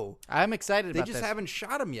go. I'm excited about this. They just haven't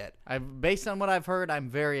shot them yet. Based on what I've heard, I'm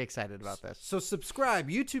very excited about this. So subscribe,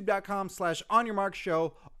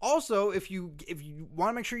 youtube.com/onyourmarkshow. Also, if you want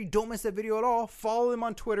to make sure you don't miss that video at all, follow them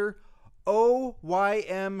on Twitter,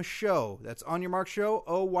 OYM Show. That's On Your Mark Show,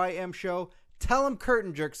 OYM Show. Tell them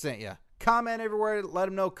Curtain Jerks sent you. Comment everywhere. Let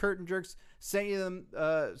them know Curtain Jerks sent you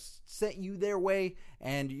their way,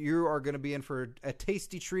 and you are going to be in for a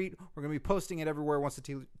tasty treat. We're going to be posting it everywhere once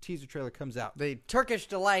the teaser trailer comes out. The Turkish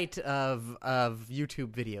delight of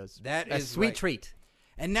YouTube videos. That is a sweet right. treat.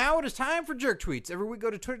 And now it is time for Jerk Tweets. Every week,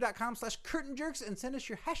 go to twitter.com/curtainjerks and send us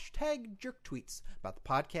your hashtag Jerk Tweets about the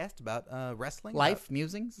podcast, about wrestling. Life,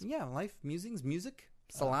 musings. Yeah, life, musings, music.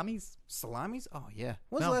 Salamis? Salamis? Oh, yeah.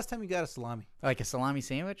 When's the last time you got a salami? Like a salami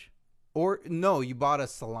sandwich? Or, no, you bought a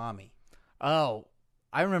salami. Oh,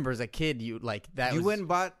 I remember as a kid, you went and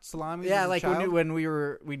bought salami? Yeah, as a like child? when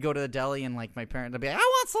we'd go to the deli and like my parents would be like, I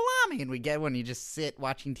want salami. And we'd get one. You just sit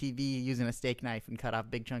watching TV using a steak knife and cut off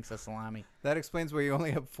big chunks of salami. That explains why you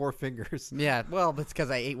only have 4 fingers. Yeah, well, that's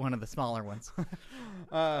because I ate one of the smaller ones.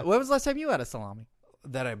 When was the last time you had a salami?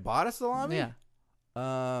 That I bought a salami? Yeah.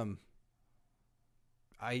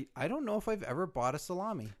 I don't know if I've ever bought a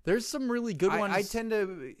salami. There's some really good ones. I tend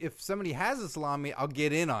to, if somebody has a salami, I'll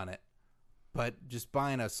get in on it. but just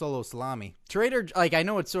buying a solo salami. I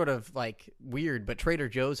know it's sort of like weird, but Trader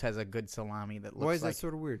Joe's has a good salami that looks Why is like. that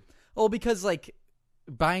sort of weird? Well, because like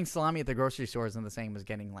buying salami at the grocery store isn't the same as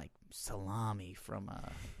getting like salami from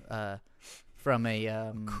a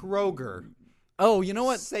Kroger. Oh, you know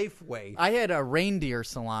what? Safeway. I had a reindeer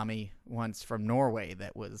salami once from Norway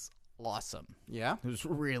that was awesome. Yeah? It was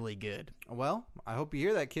really good. Well, I hope you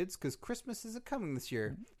hear that, kids, because Christmas isn't coming this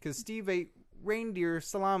year. Because Steve ate reindeer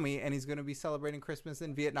salami, and he's going to be celebrating Christmas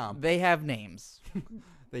in Vietnam. They have names.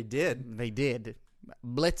 They did. They did.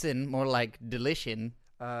 Blitzen, more like Delition.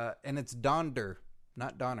 And it's Donder,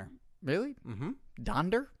 not Donner. Really? Mm-hmm.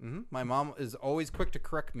 Donder? Mm-hmm. My mom is always quick to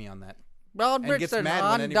correct me on that. Well, And gets Richard, mad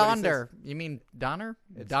when on anybody Donder. You mean Donner?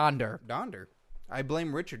 It's- Donder. Donder. I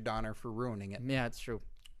blame Richard Donner for ruining it. Yeah, it's true.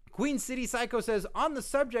 Queen City Psycho says, on the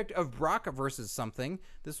subject of Brock versus something,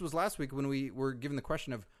 this was last week when we were given the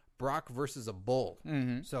question of Brock versus a bull.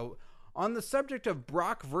 Mm-hmm. So, on the subject of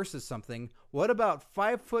Brock versus something, what about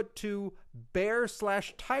 5'2"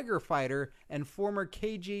 bear/tiger fighter and former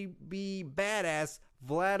KGB badass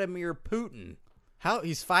Vladimir Putin? How?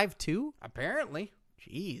 He's 5'2"? Apparently.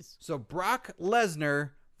 Jeez. So, Brock Lesnar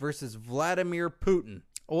versus Vladimir Putin.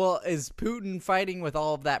 Well, is Putin fighting with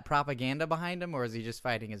all of that propaganda behind him, or is he just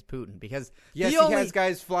fighting as Putin? Because Yes, he has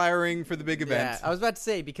guys flying for the big event. Yeah, I was about to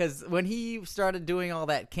say, because when he started doing all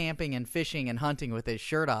that camping and fishing and hunting with his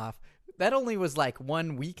shirt off, that only was like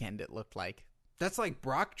one weekend, it looked like. That's like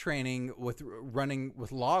Brock training with running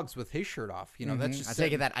with logs with his shirt off. You know, that's just I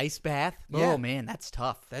take it that ice bath. Yeah. Oh man, that's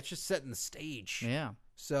tough. that's just setting the stage. Yeah.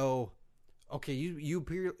 So, okay,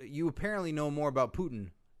 you apparently know more about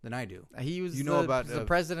Putin than I do. He was about the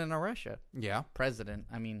president of Russia. Yeah, President.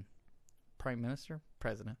 I mean, prime minister?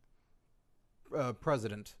 President.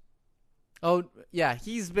 president. Oh, yeah,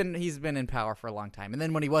 he's been in power for a long time. And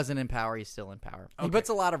then when he wasn't in power, he's still in power. He Okay. puts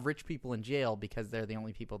a lot of rich people in jail because they're the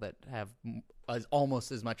only people that have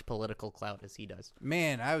almost as much political clout as he does.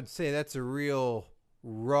 Man, I would say that's a real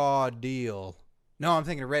raw deal. No, I'm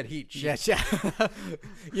thinking of Red Heat. Shit. Yeah.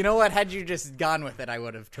 You know what? Had you just gone with it, I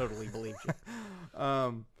would have totally believed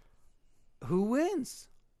you. Who wins?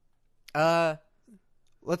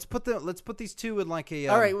 Let's put these two in like a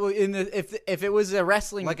All right. Well, if it was a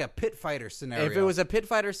wrestling, like a pit fighter scenario. if it was a pit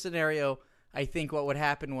fighter scenario, I think what would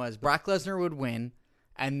happen was Brock Lesnar would win,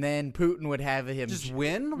 and then Putin would have him just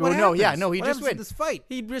win. Well, no, yeah, no, he'd What just happens in win this fight.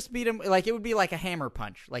 He'd just beat him. Like it would be like a hammer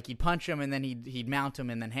punch. Like he'd punch him, and then he'd mount him,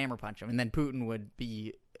 and then hammer punch him, and then Putin would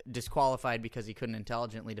be disqualified because he couldn't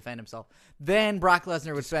intelligently defend himself. Then Brock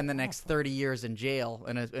Lesnar would spend the next 30 years in jail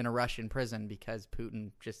in a Russian prison because Putin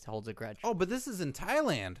just holds a grudge. Oh, but this is in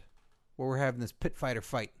Thailand where we're having this pit fighter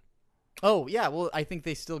fight. Oh yeah, well I think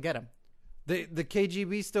they still get him. The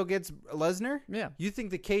KGB still gets Lesnar? Yeah. You think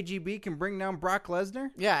the KGB can bring down Brock Lesnar?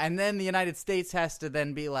 Yeah, and then the United States has to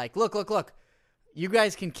then be like, look, you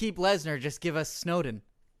guys can keep Lesnar, just give us Snowden.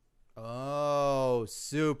 Oh,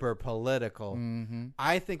 super political. Mm-hmm.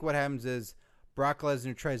 I think what happens is Brock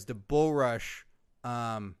Lesnar tries to bull rush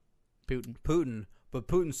Putin. but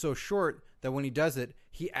Putin's so short that when he does it,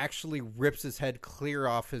 he actually rips his head clear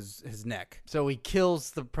off his neck. So he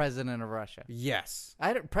kills the president of Russia. Yes.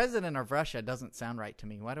 President of Russia doesn't sound right to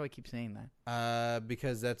me. Why do I keep saying that?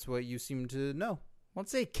 Because that's what you seem to know.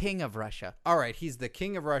 Let's say king of Russia. All right, he's the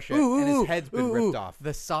king of Russia, and his head's been ripped off.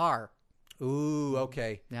 The Tsar. Ooh,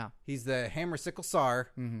 okay. Yeah. He's the hammer sickle Tsar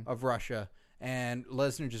Mm-hmm. of Russia, and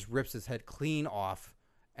Lesnar just rips his head clean off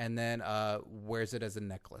and then wears it as a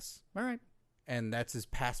necklace. All right. And that's his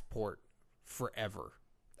passport forever.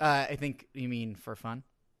 I think you mean for fun.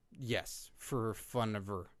 Yes, for fun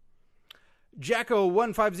ever.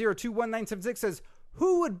 Jacko15021976 says,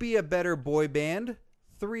 who would be a better boy band,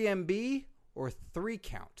 3MB or 3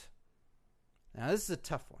 Count? Now, this is a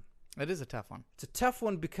tough one. It is a tough one. It's a tough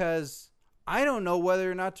one because I don't know whether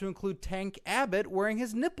or not to include Tank Abbott wearing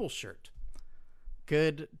his nipple shirt.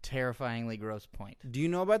 Good, terrifyingly gross point. Do you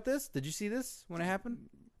know about this? Did you see this when it happened?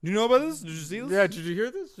 Do you know about this? Did you see this? Yeah, did you hear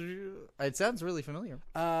this? It sounds really familiar.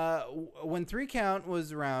 When 3 Count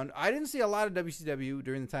was around, I didn't see a lot of WCW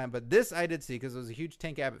during the time, but this I did see because I was a huge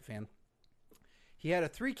Tank Abbott fan. He had a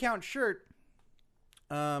 3 Count shirt,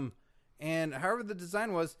 and however the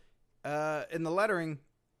design was, in the lettering,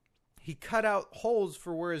 he cut out holes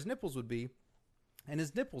for where his nipples would be, and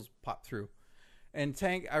his nipples popped through. And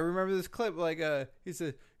Tank, I remember this clip, like, he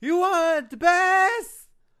said, "You want the best?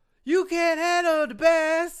 You can't handle the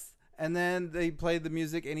best." And then they played the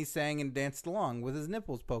music, and he sang and danced along with his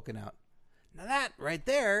nipples poking out. Now that right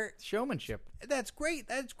there, Showmanship. that's great.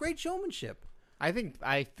 That's great showmanship. I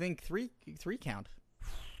think three count.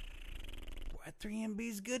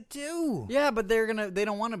 3MB's good too. Yeah, but they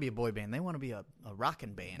don't want to be a boy band. They want to be a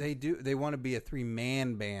rockin' band. They do. They want to be a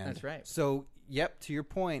 3-man band. That's right. So, yep, to your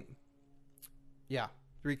point. Yeah,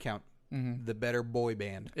 3 count. Mm-hmm. The better boy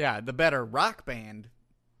band. Yeah, the better rock band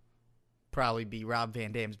probably be Rob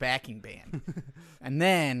Van Dam's backing band. And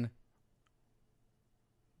then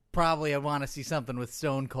probably I want to see something with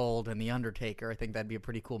Stone Cold and The Undertaker. I think that'd be a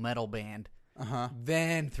pretty cool metal band. Uh-huh.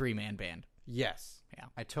 Then 3-man band. Yes. Yeah.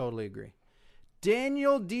 I totally agree.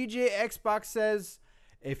 Daniel DJ Xbox says,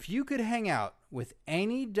 if you could hang out with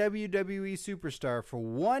any WWE superstar for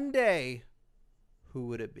one day, who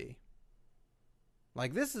would it be?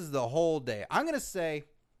 Like, this is the whole day. I'm going to say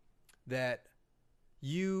that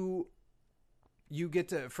you get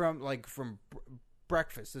to from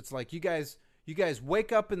breakfast. It's like you guys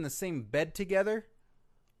wake up in the same bed together.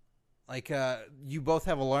 Like you both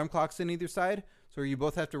have alarm clocks on either side, so you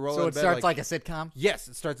both have to roll. So out it of bed starts like a sitcom. Yes,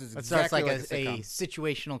 it starts as exactly like a sitcom.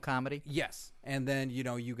 situational comedy. Yes, and then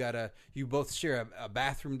you both share a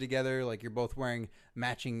bathroom together. Like you're both wearing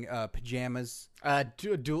matching pajamas.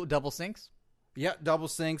 Double sinks. Yeah, double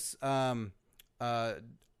sinks.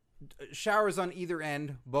 Showers on either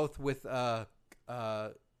end, both with the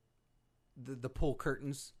pull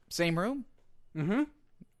curtains. Same room. Mm-hmm.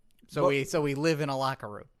 So we live in a locker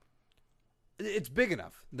room. It's big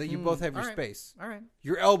enough that you both have your all right. space. All right.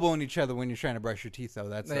 You're elbowing each other when you're trying to brush your teeth, though.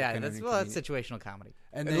 That's That's situational comedy.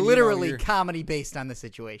 And And then, literally comedy based on the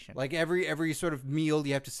situation. like every sort of meal,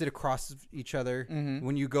 you have to sit across each other. Mhm.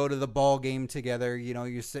 When you go to the ball game together,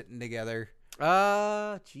 you're sitting together.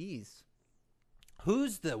 Jeez.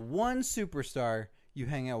 Who's the one superstar you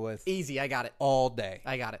hang out with Easy. I got it. all day?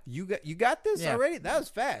 I got it. You got this Yeah. already? That was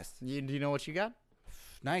fast. Do you know what you got?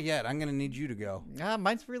 Not yet. I'm gonna need you to go.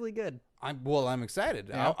 Mine's really good. I'm excited.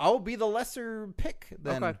 Yeah. I'll be the lesser pick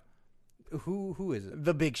then. Okay. Who is it?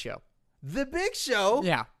 The Big Show. The Big Show.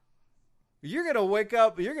 Yeah. You're gonna wake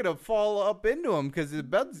up. You're gonna fall up into him because the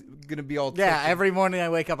bed's gonna be all. Yeah. tilted. Every morning I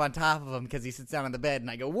wake up on top of him because he sits down on the bed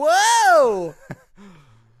and I go, whoa.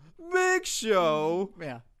 Big Show.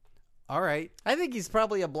 Yeah. All right. I think he's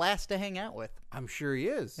probably a blast to hang out with. I'm sure he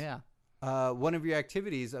is. Yeah. One of your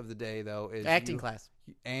activities of the day, though, is Acting class.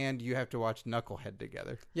 and you have to watch Knucklehead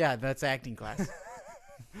together. Yeah, that's acting class.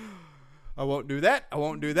 I won't do that. I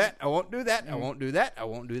won't do that. I won't do that. I won't do that. I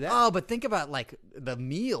won't do that. Oh, but think about like the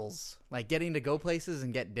meals, like getting to go places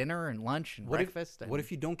and get dinner and lunch and breakfast. What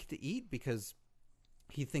if you don't get to eat because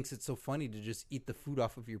he thinks it's so funny to just eat the food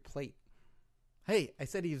off of your plate? Hey, I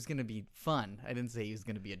said he was going to be fun. I didn't say he was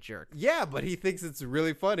going to be a jerk. Yeah, but he thinks it's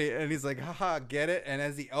really funny, and he's like, haha, get it? And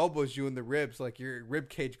as he elbows you in the ribs, like your rib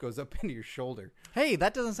cage goes up into your shoulder. Hey,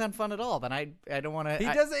 that doesn't sound fun at all. Then I don't want to. He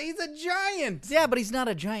doesn't. He's a giant. Yeah, but he's not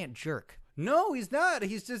a giant jerk. No, he's not.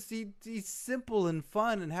 He's just he's simple and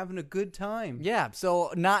fun and having a good time. Yeah,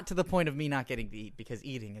 so not to the point of me not getting to eat because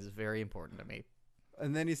eating is very important to me.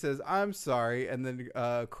 And then he says, "I'm sorry," and then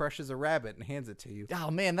crushes a rabbit and hands it to you. Oh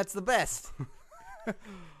man, that's the best.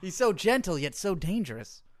 He's so gentle yet so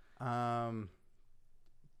dangerous.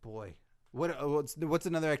 Boy, what's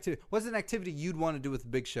another activity? What's an activity you'd want to do with the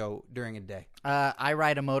Big Show during a day? I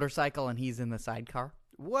ride a motorcycle and he's in the sidecar.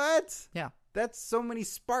 What? Yeah. That's so many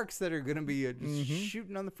sparks that are going to be just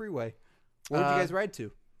shooting on the freeway. What would you Uh, guys ride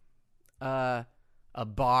to? A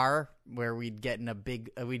bar where we'd get in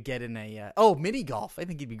a mini golf. I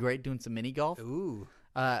think he'd be great doing some mini golf. Ooh.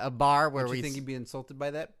 A bar where Do we you think he'd be insulted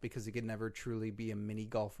by that because he could never truly be a mini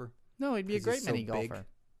golfer? No, he'd be a 'Cause great he's so mini big? golfer.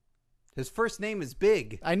 His first name is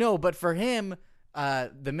Big. I know, but for him,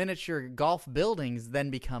 the miniature golf buildings then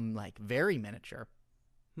become like very miniature.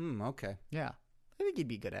 Okay. Yeah. I think he'd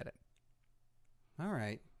be good at it. All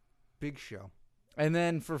right. Big Show. And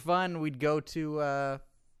then for fun, we'd go to a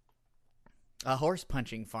horse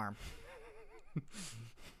punching farm.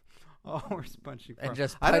 Oh, horse punching. And farm.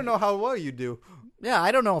 just I don't punch- know how well you do. Yeah,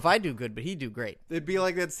 I don't know if I do good, but he'd do great. It'd be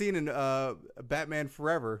like that scene in Batman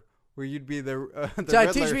Forever where you'd be the Teach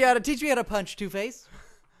Riddler, me how to punch, Two-Face.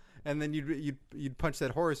 and then you'd punch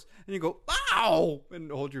that horse, and you go ow, and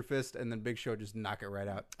hold your fist, and then Big Show just knock it right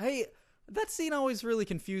out. Hey, that scene always really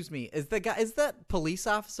confused me. Is that police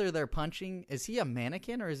officer they're punching? Is he a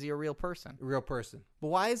mannequin or is he a real person? Real person. But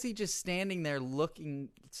why is he just standing there looking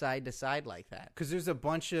side to side like that? Because there's a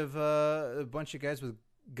bunch of guys with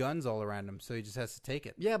guns all around him, so he just has to take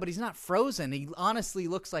it. Yeah, but he's not frozen. He honestly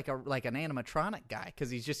looks like an animatronic guy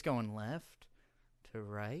because he's just going left to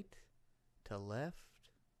right to left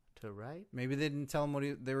to right Maybe they didn't tell him what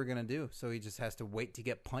they were gonna do, so he just has to wait to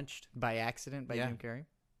get punched. by accident by Yeah. Jim Carrey.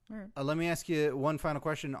 All right. Let me ask you one final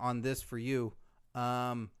question on this for you.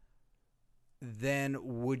 Then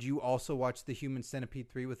would you also watch the Human Centipede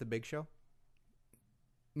 3 with the Big Show?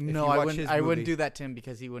 No, you I watch wouldn't. his I wouldn't movie. do that to him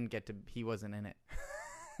because he wouldn't get to. He wasn't in it.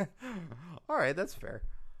 All right, that's fair.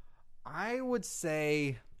 I would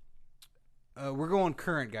say we're going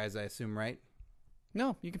current, guys. I assume, right?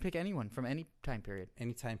 No, you can pick anyone from any time period.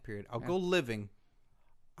 Any time period. I'll go living.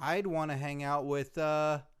 I'd want to hang out with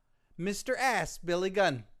Mr. Ass, Billy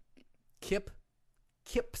Gunn. Kip.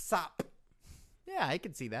 Kip Sop. Yeah, I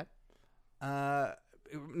could see that.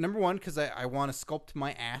 Number one, because I want to sculpt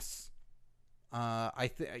my ass.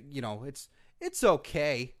 It's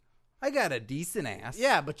okay. I got a decent ass.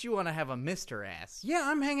 Yeah, but you want to have a Mr. Ass. Yeah,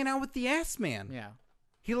 I'm hanging out with the ass man. Yeah.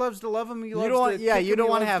 He loves to love him. He You loves don't want. to Yeah, kick you him, don't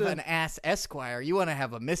he want to loves have an ass Esquire. You want to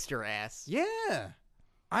have a Mr. Ass. Yeah.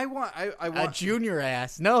 I A want junior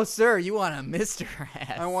ass. No, sir. You want a Mr.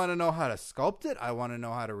 Ass. I want to know how to sculpt it. I want to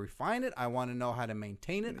know how to refine it. I want to know how to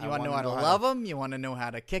maintain it. You want to know how to love them. You want to know how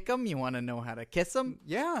to kick them. You want to know how to kiss them.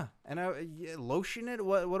 Yeah, and lotion it.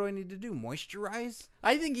 What do I need to do? Moisturize?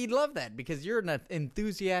 I think he'd love that because you're an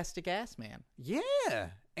enthusiastic ass man.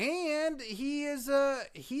 Yeah, and he's a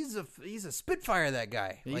spitfire. That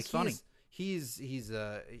guy. He's funny. He's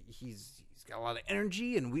got a lot of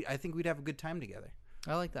energy, and I think we'd have a good time together.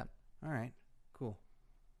 I like that. All right,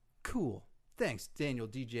 cool. Thanks, Daniel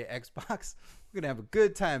DJ Xbox. We're gonna have a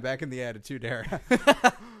good time back in the Attitude Era.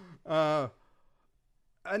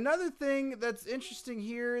 Another thing that's interesting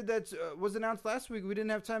here that was announced last week, we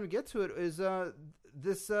didn't have time to get to it, is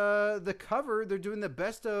the cover. They're doing the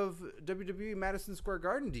best of WWE Madison Square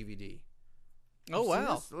Garden DVD. Oh, You've seen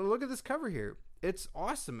wow. this? Look at this cover here. It's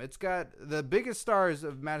awesome. It's got the biggest stars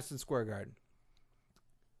of Madison Square Garden.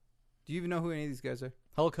 Do you even know who any of these guys are?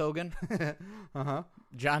 Hulk Hogan, Uh-huh.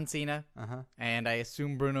 John Cena, Uh-huh. and I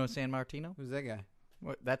assume Bruno Sammartino. Who's that guy?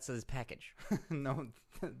 That's his package. No,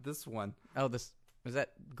 this one. Oh, was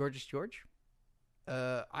that Gorgeous George?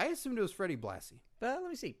 I assumed it was Freddie Blassie. Let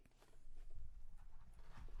me see.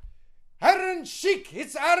 Iron Sheik!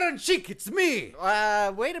 It's Iron Sheik! It's me!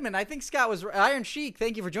 Wait a minute. I think Scott was Iron Sheik.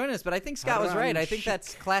 Thank you for joining us, but I think Scott was Iron right. I think Sheik.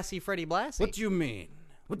 that's classy Freddie Blassie. What do you mean?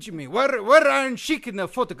 Where Iron Sheik in the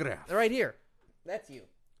photograph? Right here. That's you.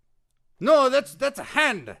 No, that's a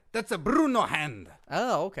hand. That's a Bruno hand.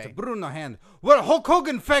 Oh, okay. It's a Bruno hand. Where Hulk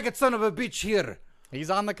Hogan faggot son of a bitch here?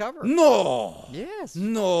 He's on the cover. No. Yes.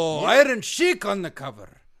 No. Iron Sheik on the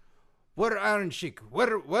cover. Where Iron Sheik?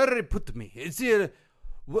 Where he put me? It's here.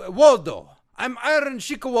 Waldo. I'm Iron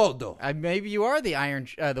Sheik Waldo. Maybe you are the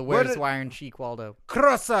Where's Iron Sheik Waldo?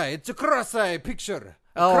 Cross-eye. It's a cross-eye picture.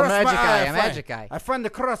 Oh, Cross magic my eye, I a find- magic eye. I find the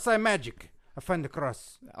cross-eye magic. I find the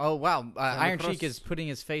cross. Oh, wow. Iron cross. Sheik is putting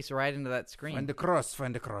his face right into that screen. Find the cross.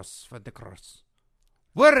 Find the cross. Find the cross.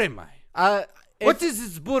 Where am I? What is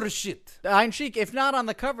this bullshit? Iron Sheik, if not on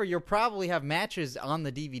the cover, you'll probably have matches on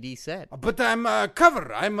the DVD set. But I'm a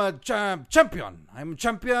cover. I'm a champion. I'm a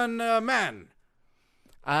champion man.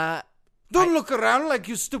 Don't look around like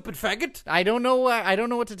you stupid faggot. I don't know. I don't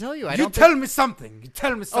know what to tell you. You tell me something. You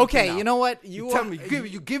tell me something. Okay, now. you know what? You tell me.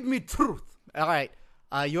 You give me truth. All right.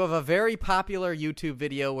 You have a very popular YouTube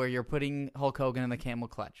video where you're putting Hulk Hogan in the camel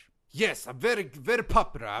clutch. Yes, I'm very, very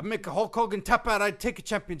popular. I make a Hulk Hogan tap out. I take a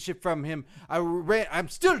championship from him. I'm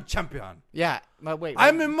still champion. Yeah. Wait.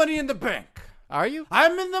 I'm in Money in the Bank. Are you?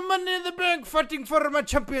 I'm in the Money in the Bank fighting for my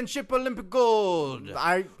championship Olympic gold.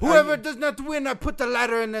 Are Whoever you- does not win, I put the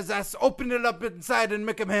ladder in his ass, open it up inside, and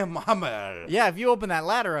make him a hammer. Yeah. If you open that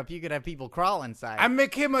ladder up, you could have people crawl inside. I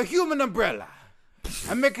make him a human umbrella.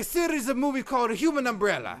 I make a series of movies called A Human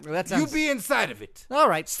Umbrella. Well, that You sounds- be inside of it. All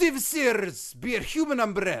right. Steve Sears be a human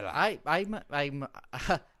umbrella. I'm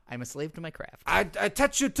a slave to my craft. I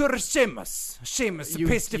attach you to a Sheamus. Sheamus, a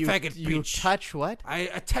pasty faggot you bitch. touch what? I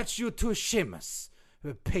attach you to a Sheamus.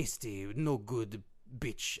 A pasty, no good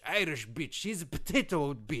bitch. Irish bitch. He's a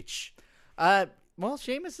potato bitch. Well,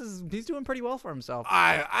 Sheamus he's doing pretty well for himself.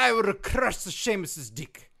 I would crush the Sheamus's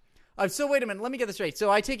dick. So wait a minute, let me get this straight. So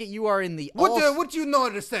I take it you are in the What do you not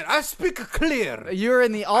understand? I speak clear. You're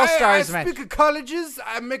in the All Stars I match. speak colleges.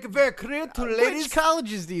 I make it very clear to ladies. Which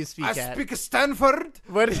colleges do you speak I at? speak Stanford.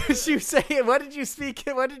 What did you say? What did you speak?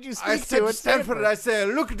 What did you speak I to said at Stanford. I say,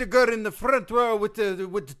 look at the girl in the front row with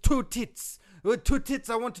the two tits. With two tits,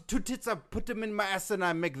 I want the two tits. I put them in my ass and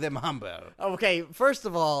I make them humble. Okay, first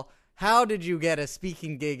of all, how did you get a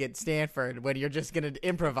speaking gig at Stanford when you're just going to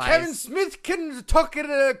improvise? Kevin Smith can talk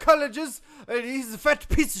at colleges. He's a fat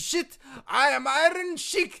piece of shit. I am Iron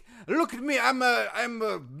Sheik. Look at me. I'm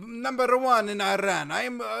a number one in Iran. I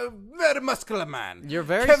am a very muscular man. You're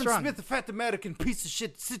very Kevin strong. Smith, a fat American piece of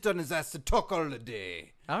shit, sit on his ass and talk all the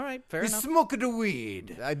day. All right, fair He enough. smoke the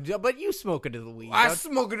weed. But you smoke into the weed. I don't-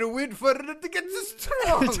 smoke the weed for it to get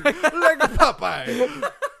strong, like Popeye.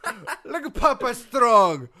 Look at Papa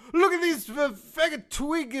Strong. Look at these faggot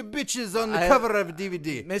twig bitches on the cover of a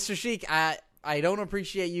DVD. Mr. Sheik, I don't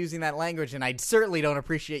appreciate using that language, and I certainly don't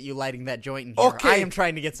appreciate you lighting that joint in here. Okay. I am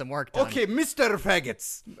trying to get some work done. Okay, Mr.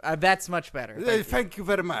 Faggots. That's much better. Thank you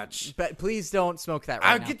very much. But please don't smoke that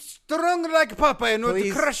I'll right now. get strong like Papa and want to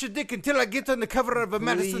Please. crush a dick until I get on the cover of a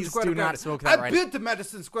Madison Please Square do Garden. not smoke that I right built the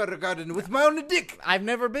Madison Square Garden with my own dick. I've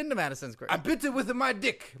never been to Madison Square. I built it with my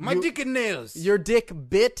dick. My dick and nails. Your dick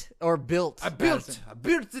bit or built? I built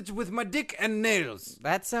it with my dick and nails.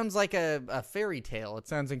 That sounds like a fairy tale. It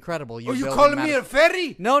sounds incredible. You building calling me a Madison-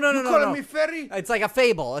 fairy? No. You calling me fairy? It's like a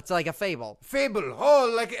fable. It's like a fable. Fable.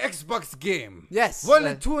 Oh, like an Xbox game. Yes. 1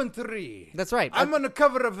 and 2 and 3. That's right. I'm on the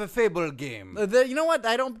cover of a Fable game. You know what?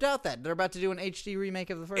 I don't doubt that. They're about to do an HD remake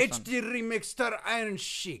of the first one. HD remake star Iron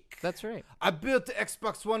Sheik. That's right. I built the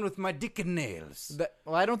Xbox One with my dick and nails.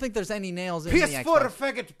 Well, I don't think there's any nails in the PS4 Xbox.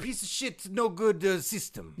 faggot piece of shit, no good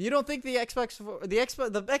system. You don't think the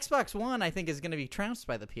Xbox One, I think, is going to be trounced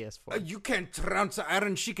by the PS4? You can't trounce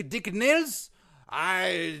Iron Sheik dick and nails.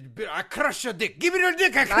 I crush your dick. Give me your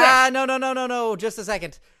dick. I crush. No. Just a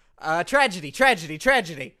second. Tragedy.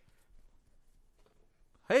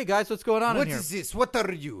 Hey guys, what's going on What in here? is this? What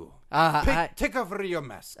are you? Take off your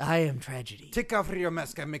mask. I am tragedy. Take off your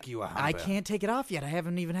mask. I make you a humble. I can't take it off yet. I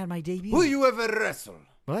haven't even had my debut. Who you ever wrestle?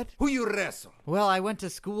 What? Who you wrestle? Well, I went to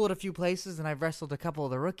school at a few places and I've wrestled a couple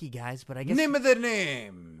of the rookie guys, but I guess. Name of the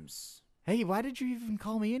names. Hey, why did you even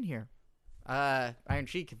call me in here? Iron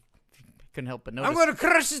Sheik couldn't help but notice. I'm gonna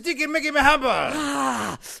crush his dick and make him a humble.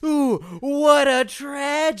 Ah! Ooh, what a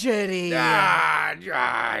tragedy! All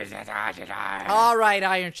right,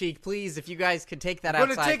 Iron Sheik, please, if you guys could take that I'm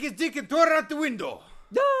gonna outside. take his dick and throw it out the window.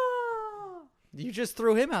 You just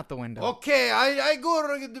threw him out the window. Okay, I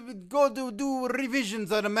go to do revisions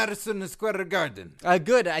on the Madison Square Garden.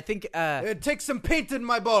 Good. I think Take some paint in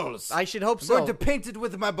my balls. I should hope I'm so. going to paint it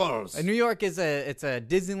with my balls. New York is a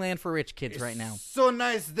Disneyland for rich kids right now. So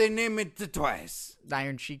nice they name it twice.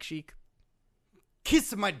 Iron Sheik.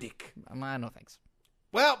 Kiss my dick. No thanks.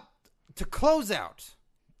 Well, to close out.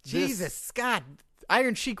 Jesus, Scott,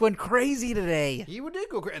 Iron Sheik went crazy today. He did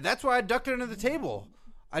go crazy. That's why I ducked under the table.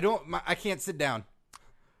 I can't sit down.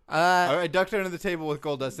 Uh, I ducked under the table with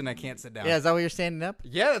Goldust and I can't sit down. yeah, is that why you're standing up?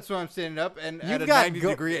 Yeah, that's why I'm standing up and at a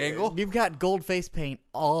 90-degree angle. You've got gold face paint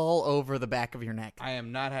all over the back of your neck. I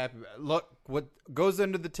am not happy. Look, what goes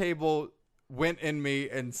under the table went in me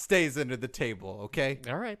and stays under the table, okay?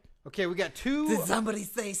 All right. Okay, we got two. Did somebody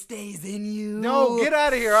say stays in you? No, get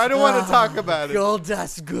out of here. I don't want to talk about it. Gold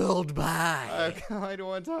dust, gold by. I don't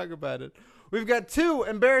want to talk about it. We've got two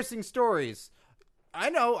embarrassing stories. I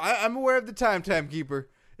know. I'm aware of the timekeeper.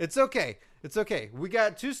 It's okay. It's okay. We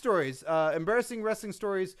got two stories, embarrassing wrestling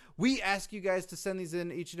stories. We ask you guys to send these in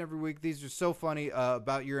each and every week. These are so funny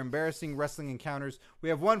about your embarrassing wrestling encounters. We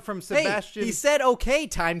have one from Sebastian. Hey, he said okay,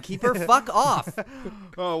 timekeeper. Fuck off.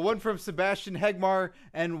 One from Sebastian Hegmar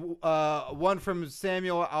and one from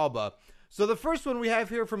Samuel Alba. So the first one we have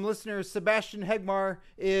here from listener Sebastian Hegmar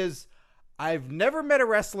is, I've never met a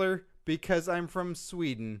wrestler because I'm from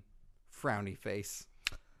Sweden. Frowny face.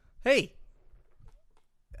 Hey.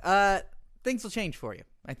 Things will change for you.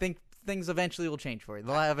 I think things eventually will change for you.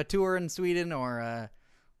 They'll have a tour in Sweden, or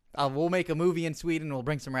we'll make a movie in Sweden. We'll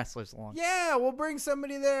bring some wrestlers along. Yeah, we'll bring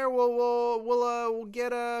somebody there. We'll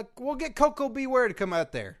get Coco Beware to come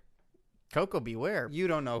out there. Coco Beware. You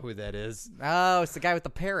don't know who that is. Oh, it's the guy with the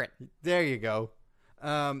parrot. There you go.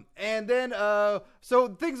 And then so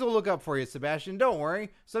things will look up for you, Sebastian. Don't worry.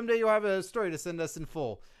 Someday you'll have a story to send us in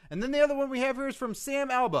full. And then the other one we have here is from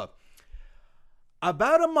Sam Alba.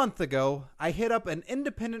 About a month ago, I hit up an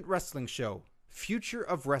independent wrestling show, Future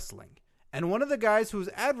of Wrestling, and one of the guys who was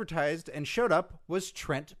advertised and showed up was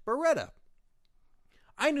Trent Beretta.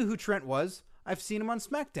 I knew who Trent was. I've seen him on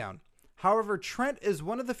SmackDown. However, Trent is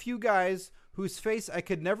one of the few guys whose face I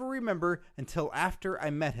could never remember until after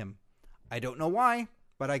I met him. I don't know why,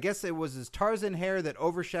 but I guess it was his Tarzan hair that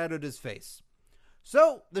overshadowed his face.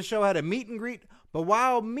 So, the show had a meet and greet, but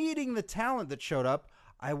while meeting the talent that showed up,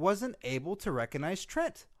 I wasn't able to recognize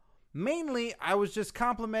Trent. Mainly, I was just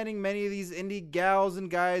complimenting many of these indie gals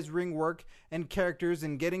and guys' ring work and characters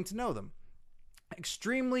and getting to know them.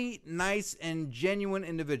 Extremely nice and genuine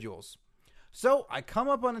individuals. So, I come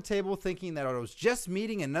up on a table thinking that I was just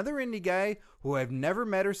meeting another indie guy who I've never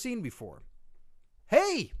met or seen before.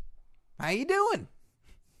 Hey, how you doing?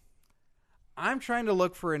 I'm trying to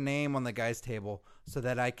look for a name on the guy's table so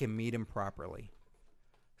that I can meet him properly.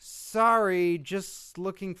 Sorry, just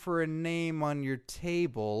looking for a name on your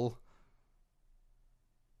table.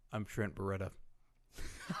 I'm Trent Beretta.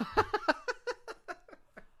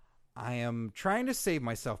 I am trying to save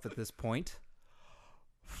myself at this point.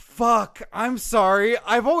 Fuck, I'm sorry.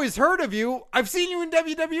 I've always heard of you. I've seen you in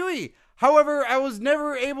WWE. However, I was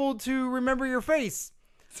never able to remember your face.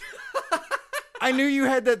 I knew you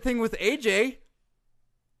had that thing with AJ.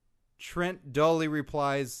 Trent dully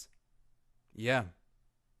replies, yeah,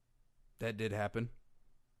 that did happen.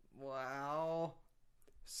 Wow.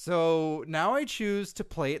 So now I choose to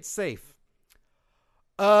play it safe.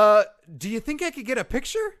 Do you think I could get a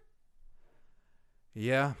picture?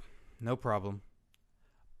 Yeah, no problem.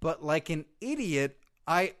 But like an idiot,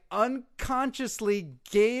 I unconsciously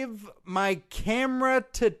gave my camera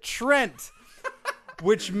to Trent,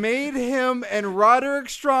 which made him and Roderick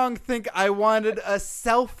Strong think I wanted a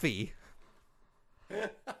selfie.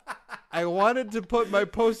 I wanted to put my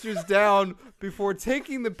posters down before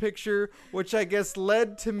taking the picture, which I guess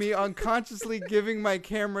led to me unconsciously giving my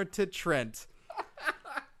camera to Trent.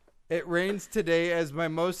 It reigns today as my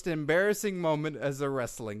most embarrassing moment as a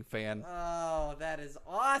wrestling fan. Oh, that is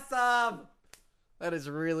awesome. That is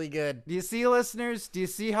really good. Do you see, listeners? Do you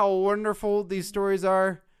see how wonderful these stories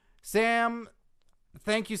are? Sam,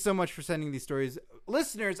 thank you so much for sending these stories.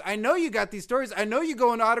 Listeners, I know you got these stories. I know you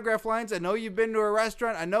go into autograph lines. I know you've been to a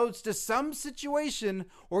restaurant. I know it's just some situation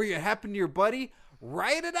or it happened to your buddy.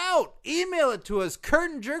 Write it out. Email it to us,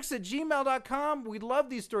 curtainjerks@gmail.com. We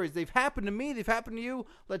love these stories. They've happened to me. They've happened to you.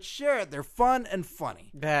 Let's share it. They're fun and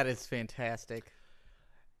funny. That is fantastic.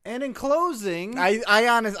 And in closing,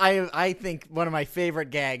 I think one of my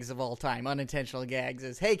favorite gags of all time, unintentional gags,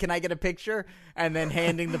 is, hey, can I get a picture? And then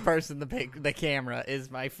handing the person the camera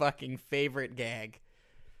is my fucking favorite gag.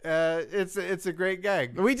 it's a great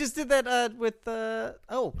gag. We just did that with,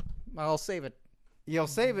 I'll save it. You'll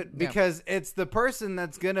save it because it's the person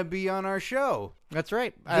that's going to be on our show. That's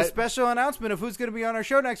right. The special announcement of who's going to be on our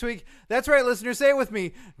show next week. That's right, listeners. Say it with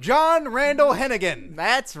me. John Randall Hennigan.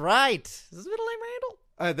 That's right. Is his middle name Randall?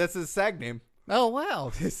 That's his SAG name. Oh,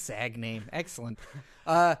 wow. His SAG name. Excellent.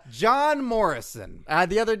 John Morrison.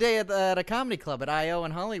 The other day at a comedy club at I.O.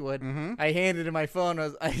 in Hollywood, I handed him my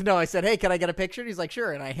phone. I said, hey, can I get a picture? And he's like,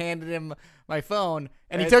 sure. And I handed him my phone,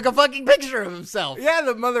 and he took a fucking picture of himself. Yeah,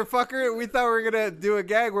 the motherfucker. We thought we were going to do a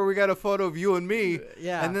gag where we got a photo of you and me.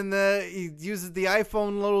 Yeah. And then he uses the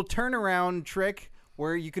iPhone little turnaround trick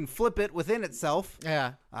where you can flip it within itself.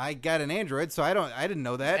 Yeah. I got an Android, so I didn't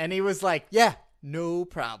know that. And he was like, yeah. No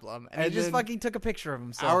problem. And he just then fucking took a picture of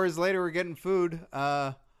himself. Hours later, we're getting food,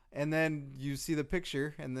 and then you see the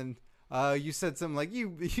picture, and then you said something like,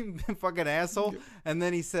 you fucking asshole. And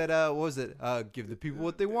then he said, what was it? Give the people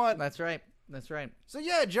what they want. That's right. That's right. So,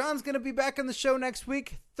 yeah, John's going to be back on the show next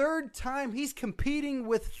week. Third time. He's competing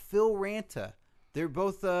with Phil Ranta. They're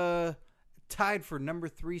both tied for number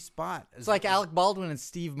 3 spot. It's like Alec Baldwin and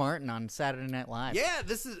Steve Martin on Saturday Night Live. Yeah,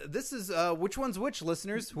 this is which one's which,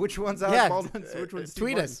 listeners? Which one's Alec Baldwin? Which one's Steve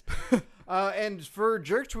tweet Martin? us. And for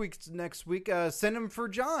Jerk Tweets next week, send them for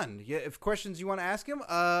John. Yeah, if questions you want to ask him,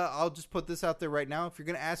 I'll just put this out there right now. If you're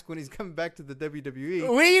going to ask when he's coming back to the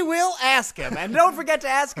WWE, we will ask him. And don't forget to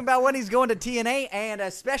ask him about when he's going to TNA, and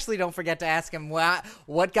especially don't forget to ask him what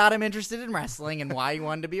got him interested in wrestling and why he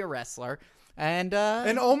wanted to be a wrestler. And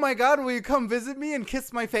oh my God, will you come visit me and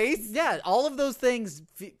kiss my face? Yeah, all of those things,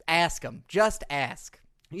 ask him. Just ask.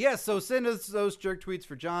 Yeah, so send us those jerk tweets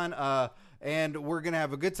for John, and we're going to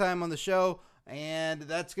have a good time on the show, and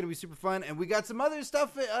that's going to be super fun. And we got some other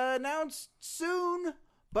stuff announced soon,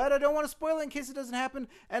 but I don't want to spoil it in case it doesn't happen.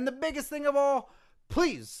 And the biggest thing of all,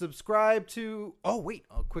 please subscribe to... Oh, wait.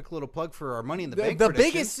 A quick little plug for our Money in the Bank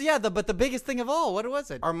predictions. But the biggest thing of all, what was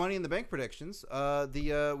it? Our Money in the Bank predictions. We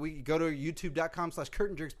go to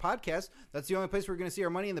youtube.com/curtainjerkspodcast. That's the only place we're going to see our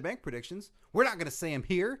Money in the Bank predictions. We're not going to say them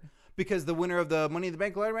here because the winner of the Money in the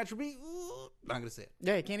Bank ladder match will be... Not going to say it.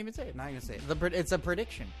 Yeah, you can't even say it. Not going to say it. It's a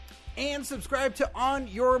prediction. And subscribe to On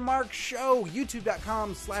Your Mark Show.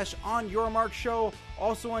 youtube.com/On Your Mark Show.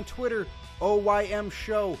 Also on Twitter, OYM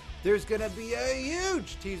Show. There's going to be a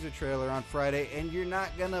huge teaser trailer on Friday, and you're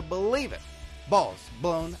not going to believe it. Balls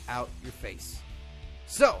blown out your face.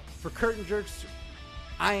 So, for Curtain Jerks,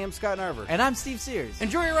 I am Scott Narver. And I'm Steve Sears.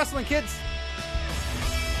 Enjoy your wrestling, kids.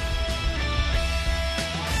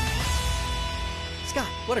 Scott,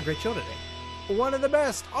 what a great show today. One of the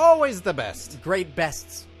best. Always the best. Great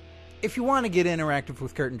bests. If you want to get interactive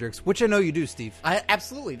with Curtain Jerks, which I know you do, Steve.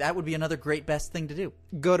 Absolutely. That would be another great best thing to do.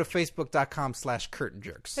 Go to facebook.com/Curtain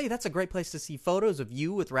Jerks. Hey, that's a great place to see photos of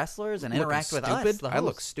you with wrestlers and interact with us. I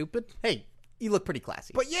look stupid. Hey, You look pretty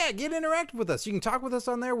classy. But yeah, get interactive with us. You can talk with us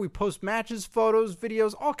on there. We post matches, photos,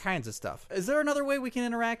 videos, all kinds of stuff. Is there another way we can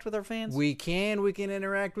interact with our fans? We can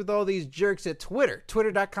interact with all these jerks at Twitter.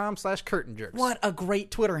 Twitter.com/curtainjerks. What a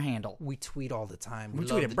great Twitter handle. We tweet all the time. We love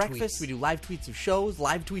tweet at the breakfast. tweets. We do live tweets of shows,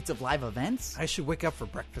 live tweets of live events. I should wake up for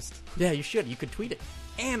breakfast. Yeah, you should. You could tweet it.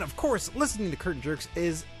 And of course, listening to Curtain Jerks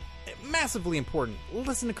is massively important.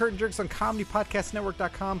 Listen to Curtain Jerks on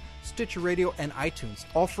ComedyPodcastNetwork.com, Stitcher Radio, and iTunes.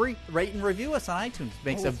 All free. Rate and review us on iTunes.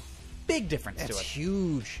 Makes a big difference That's to us.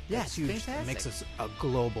 huge. Yeah, That's it's huge. fantastic. It makes us a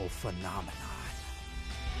global phenomenon.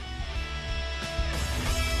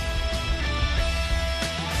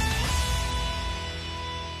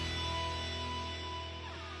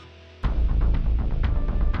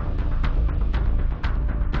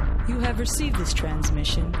 You have received this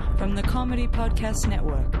transmission from the Comedy Podcast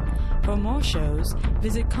Network. For more shows,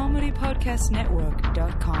 visit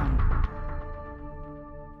comedypodcastnetwork.com.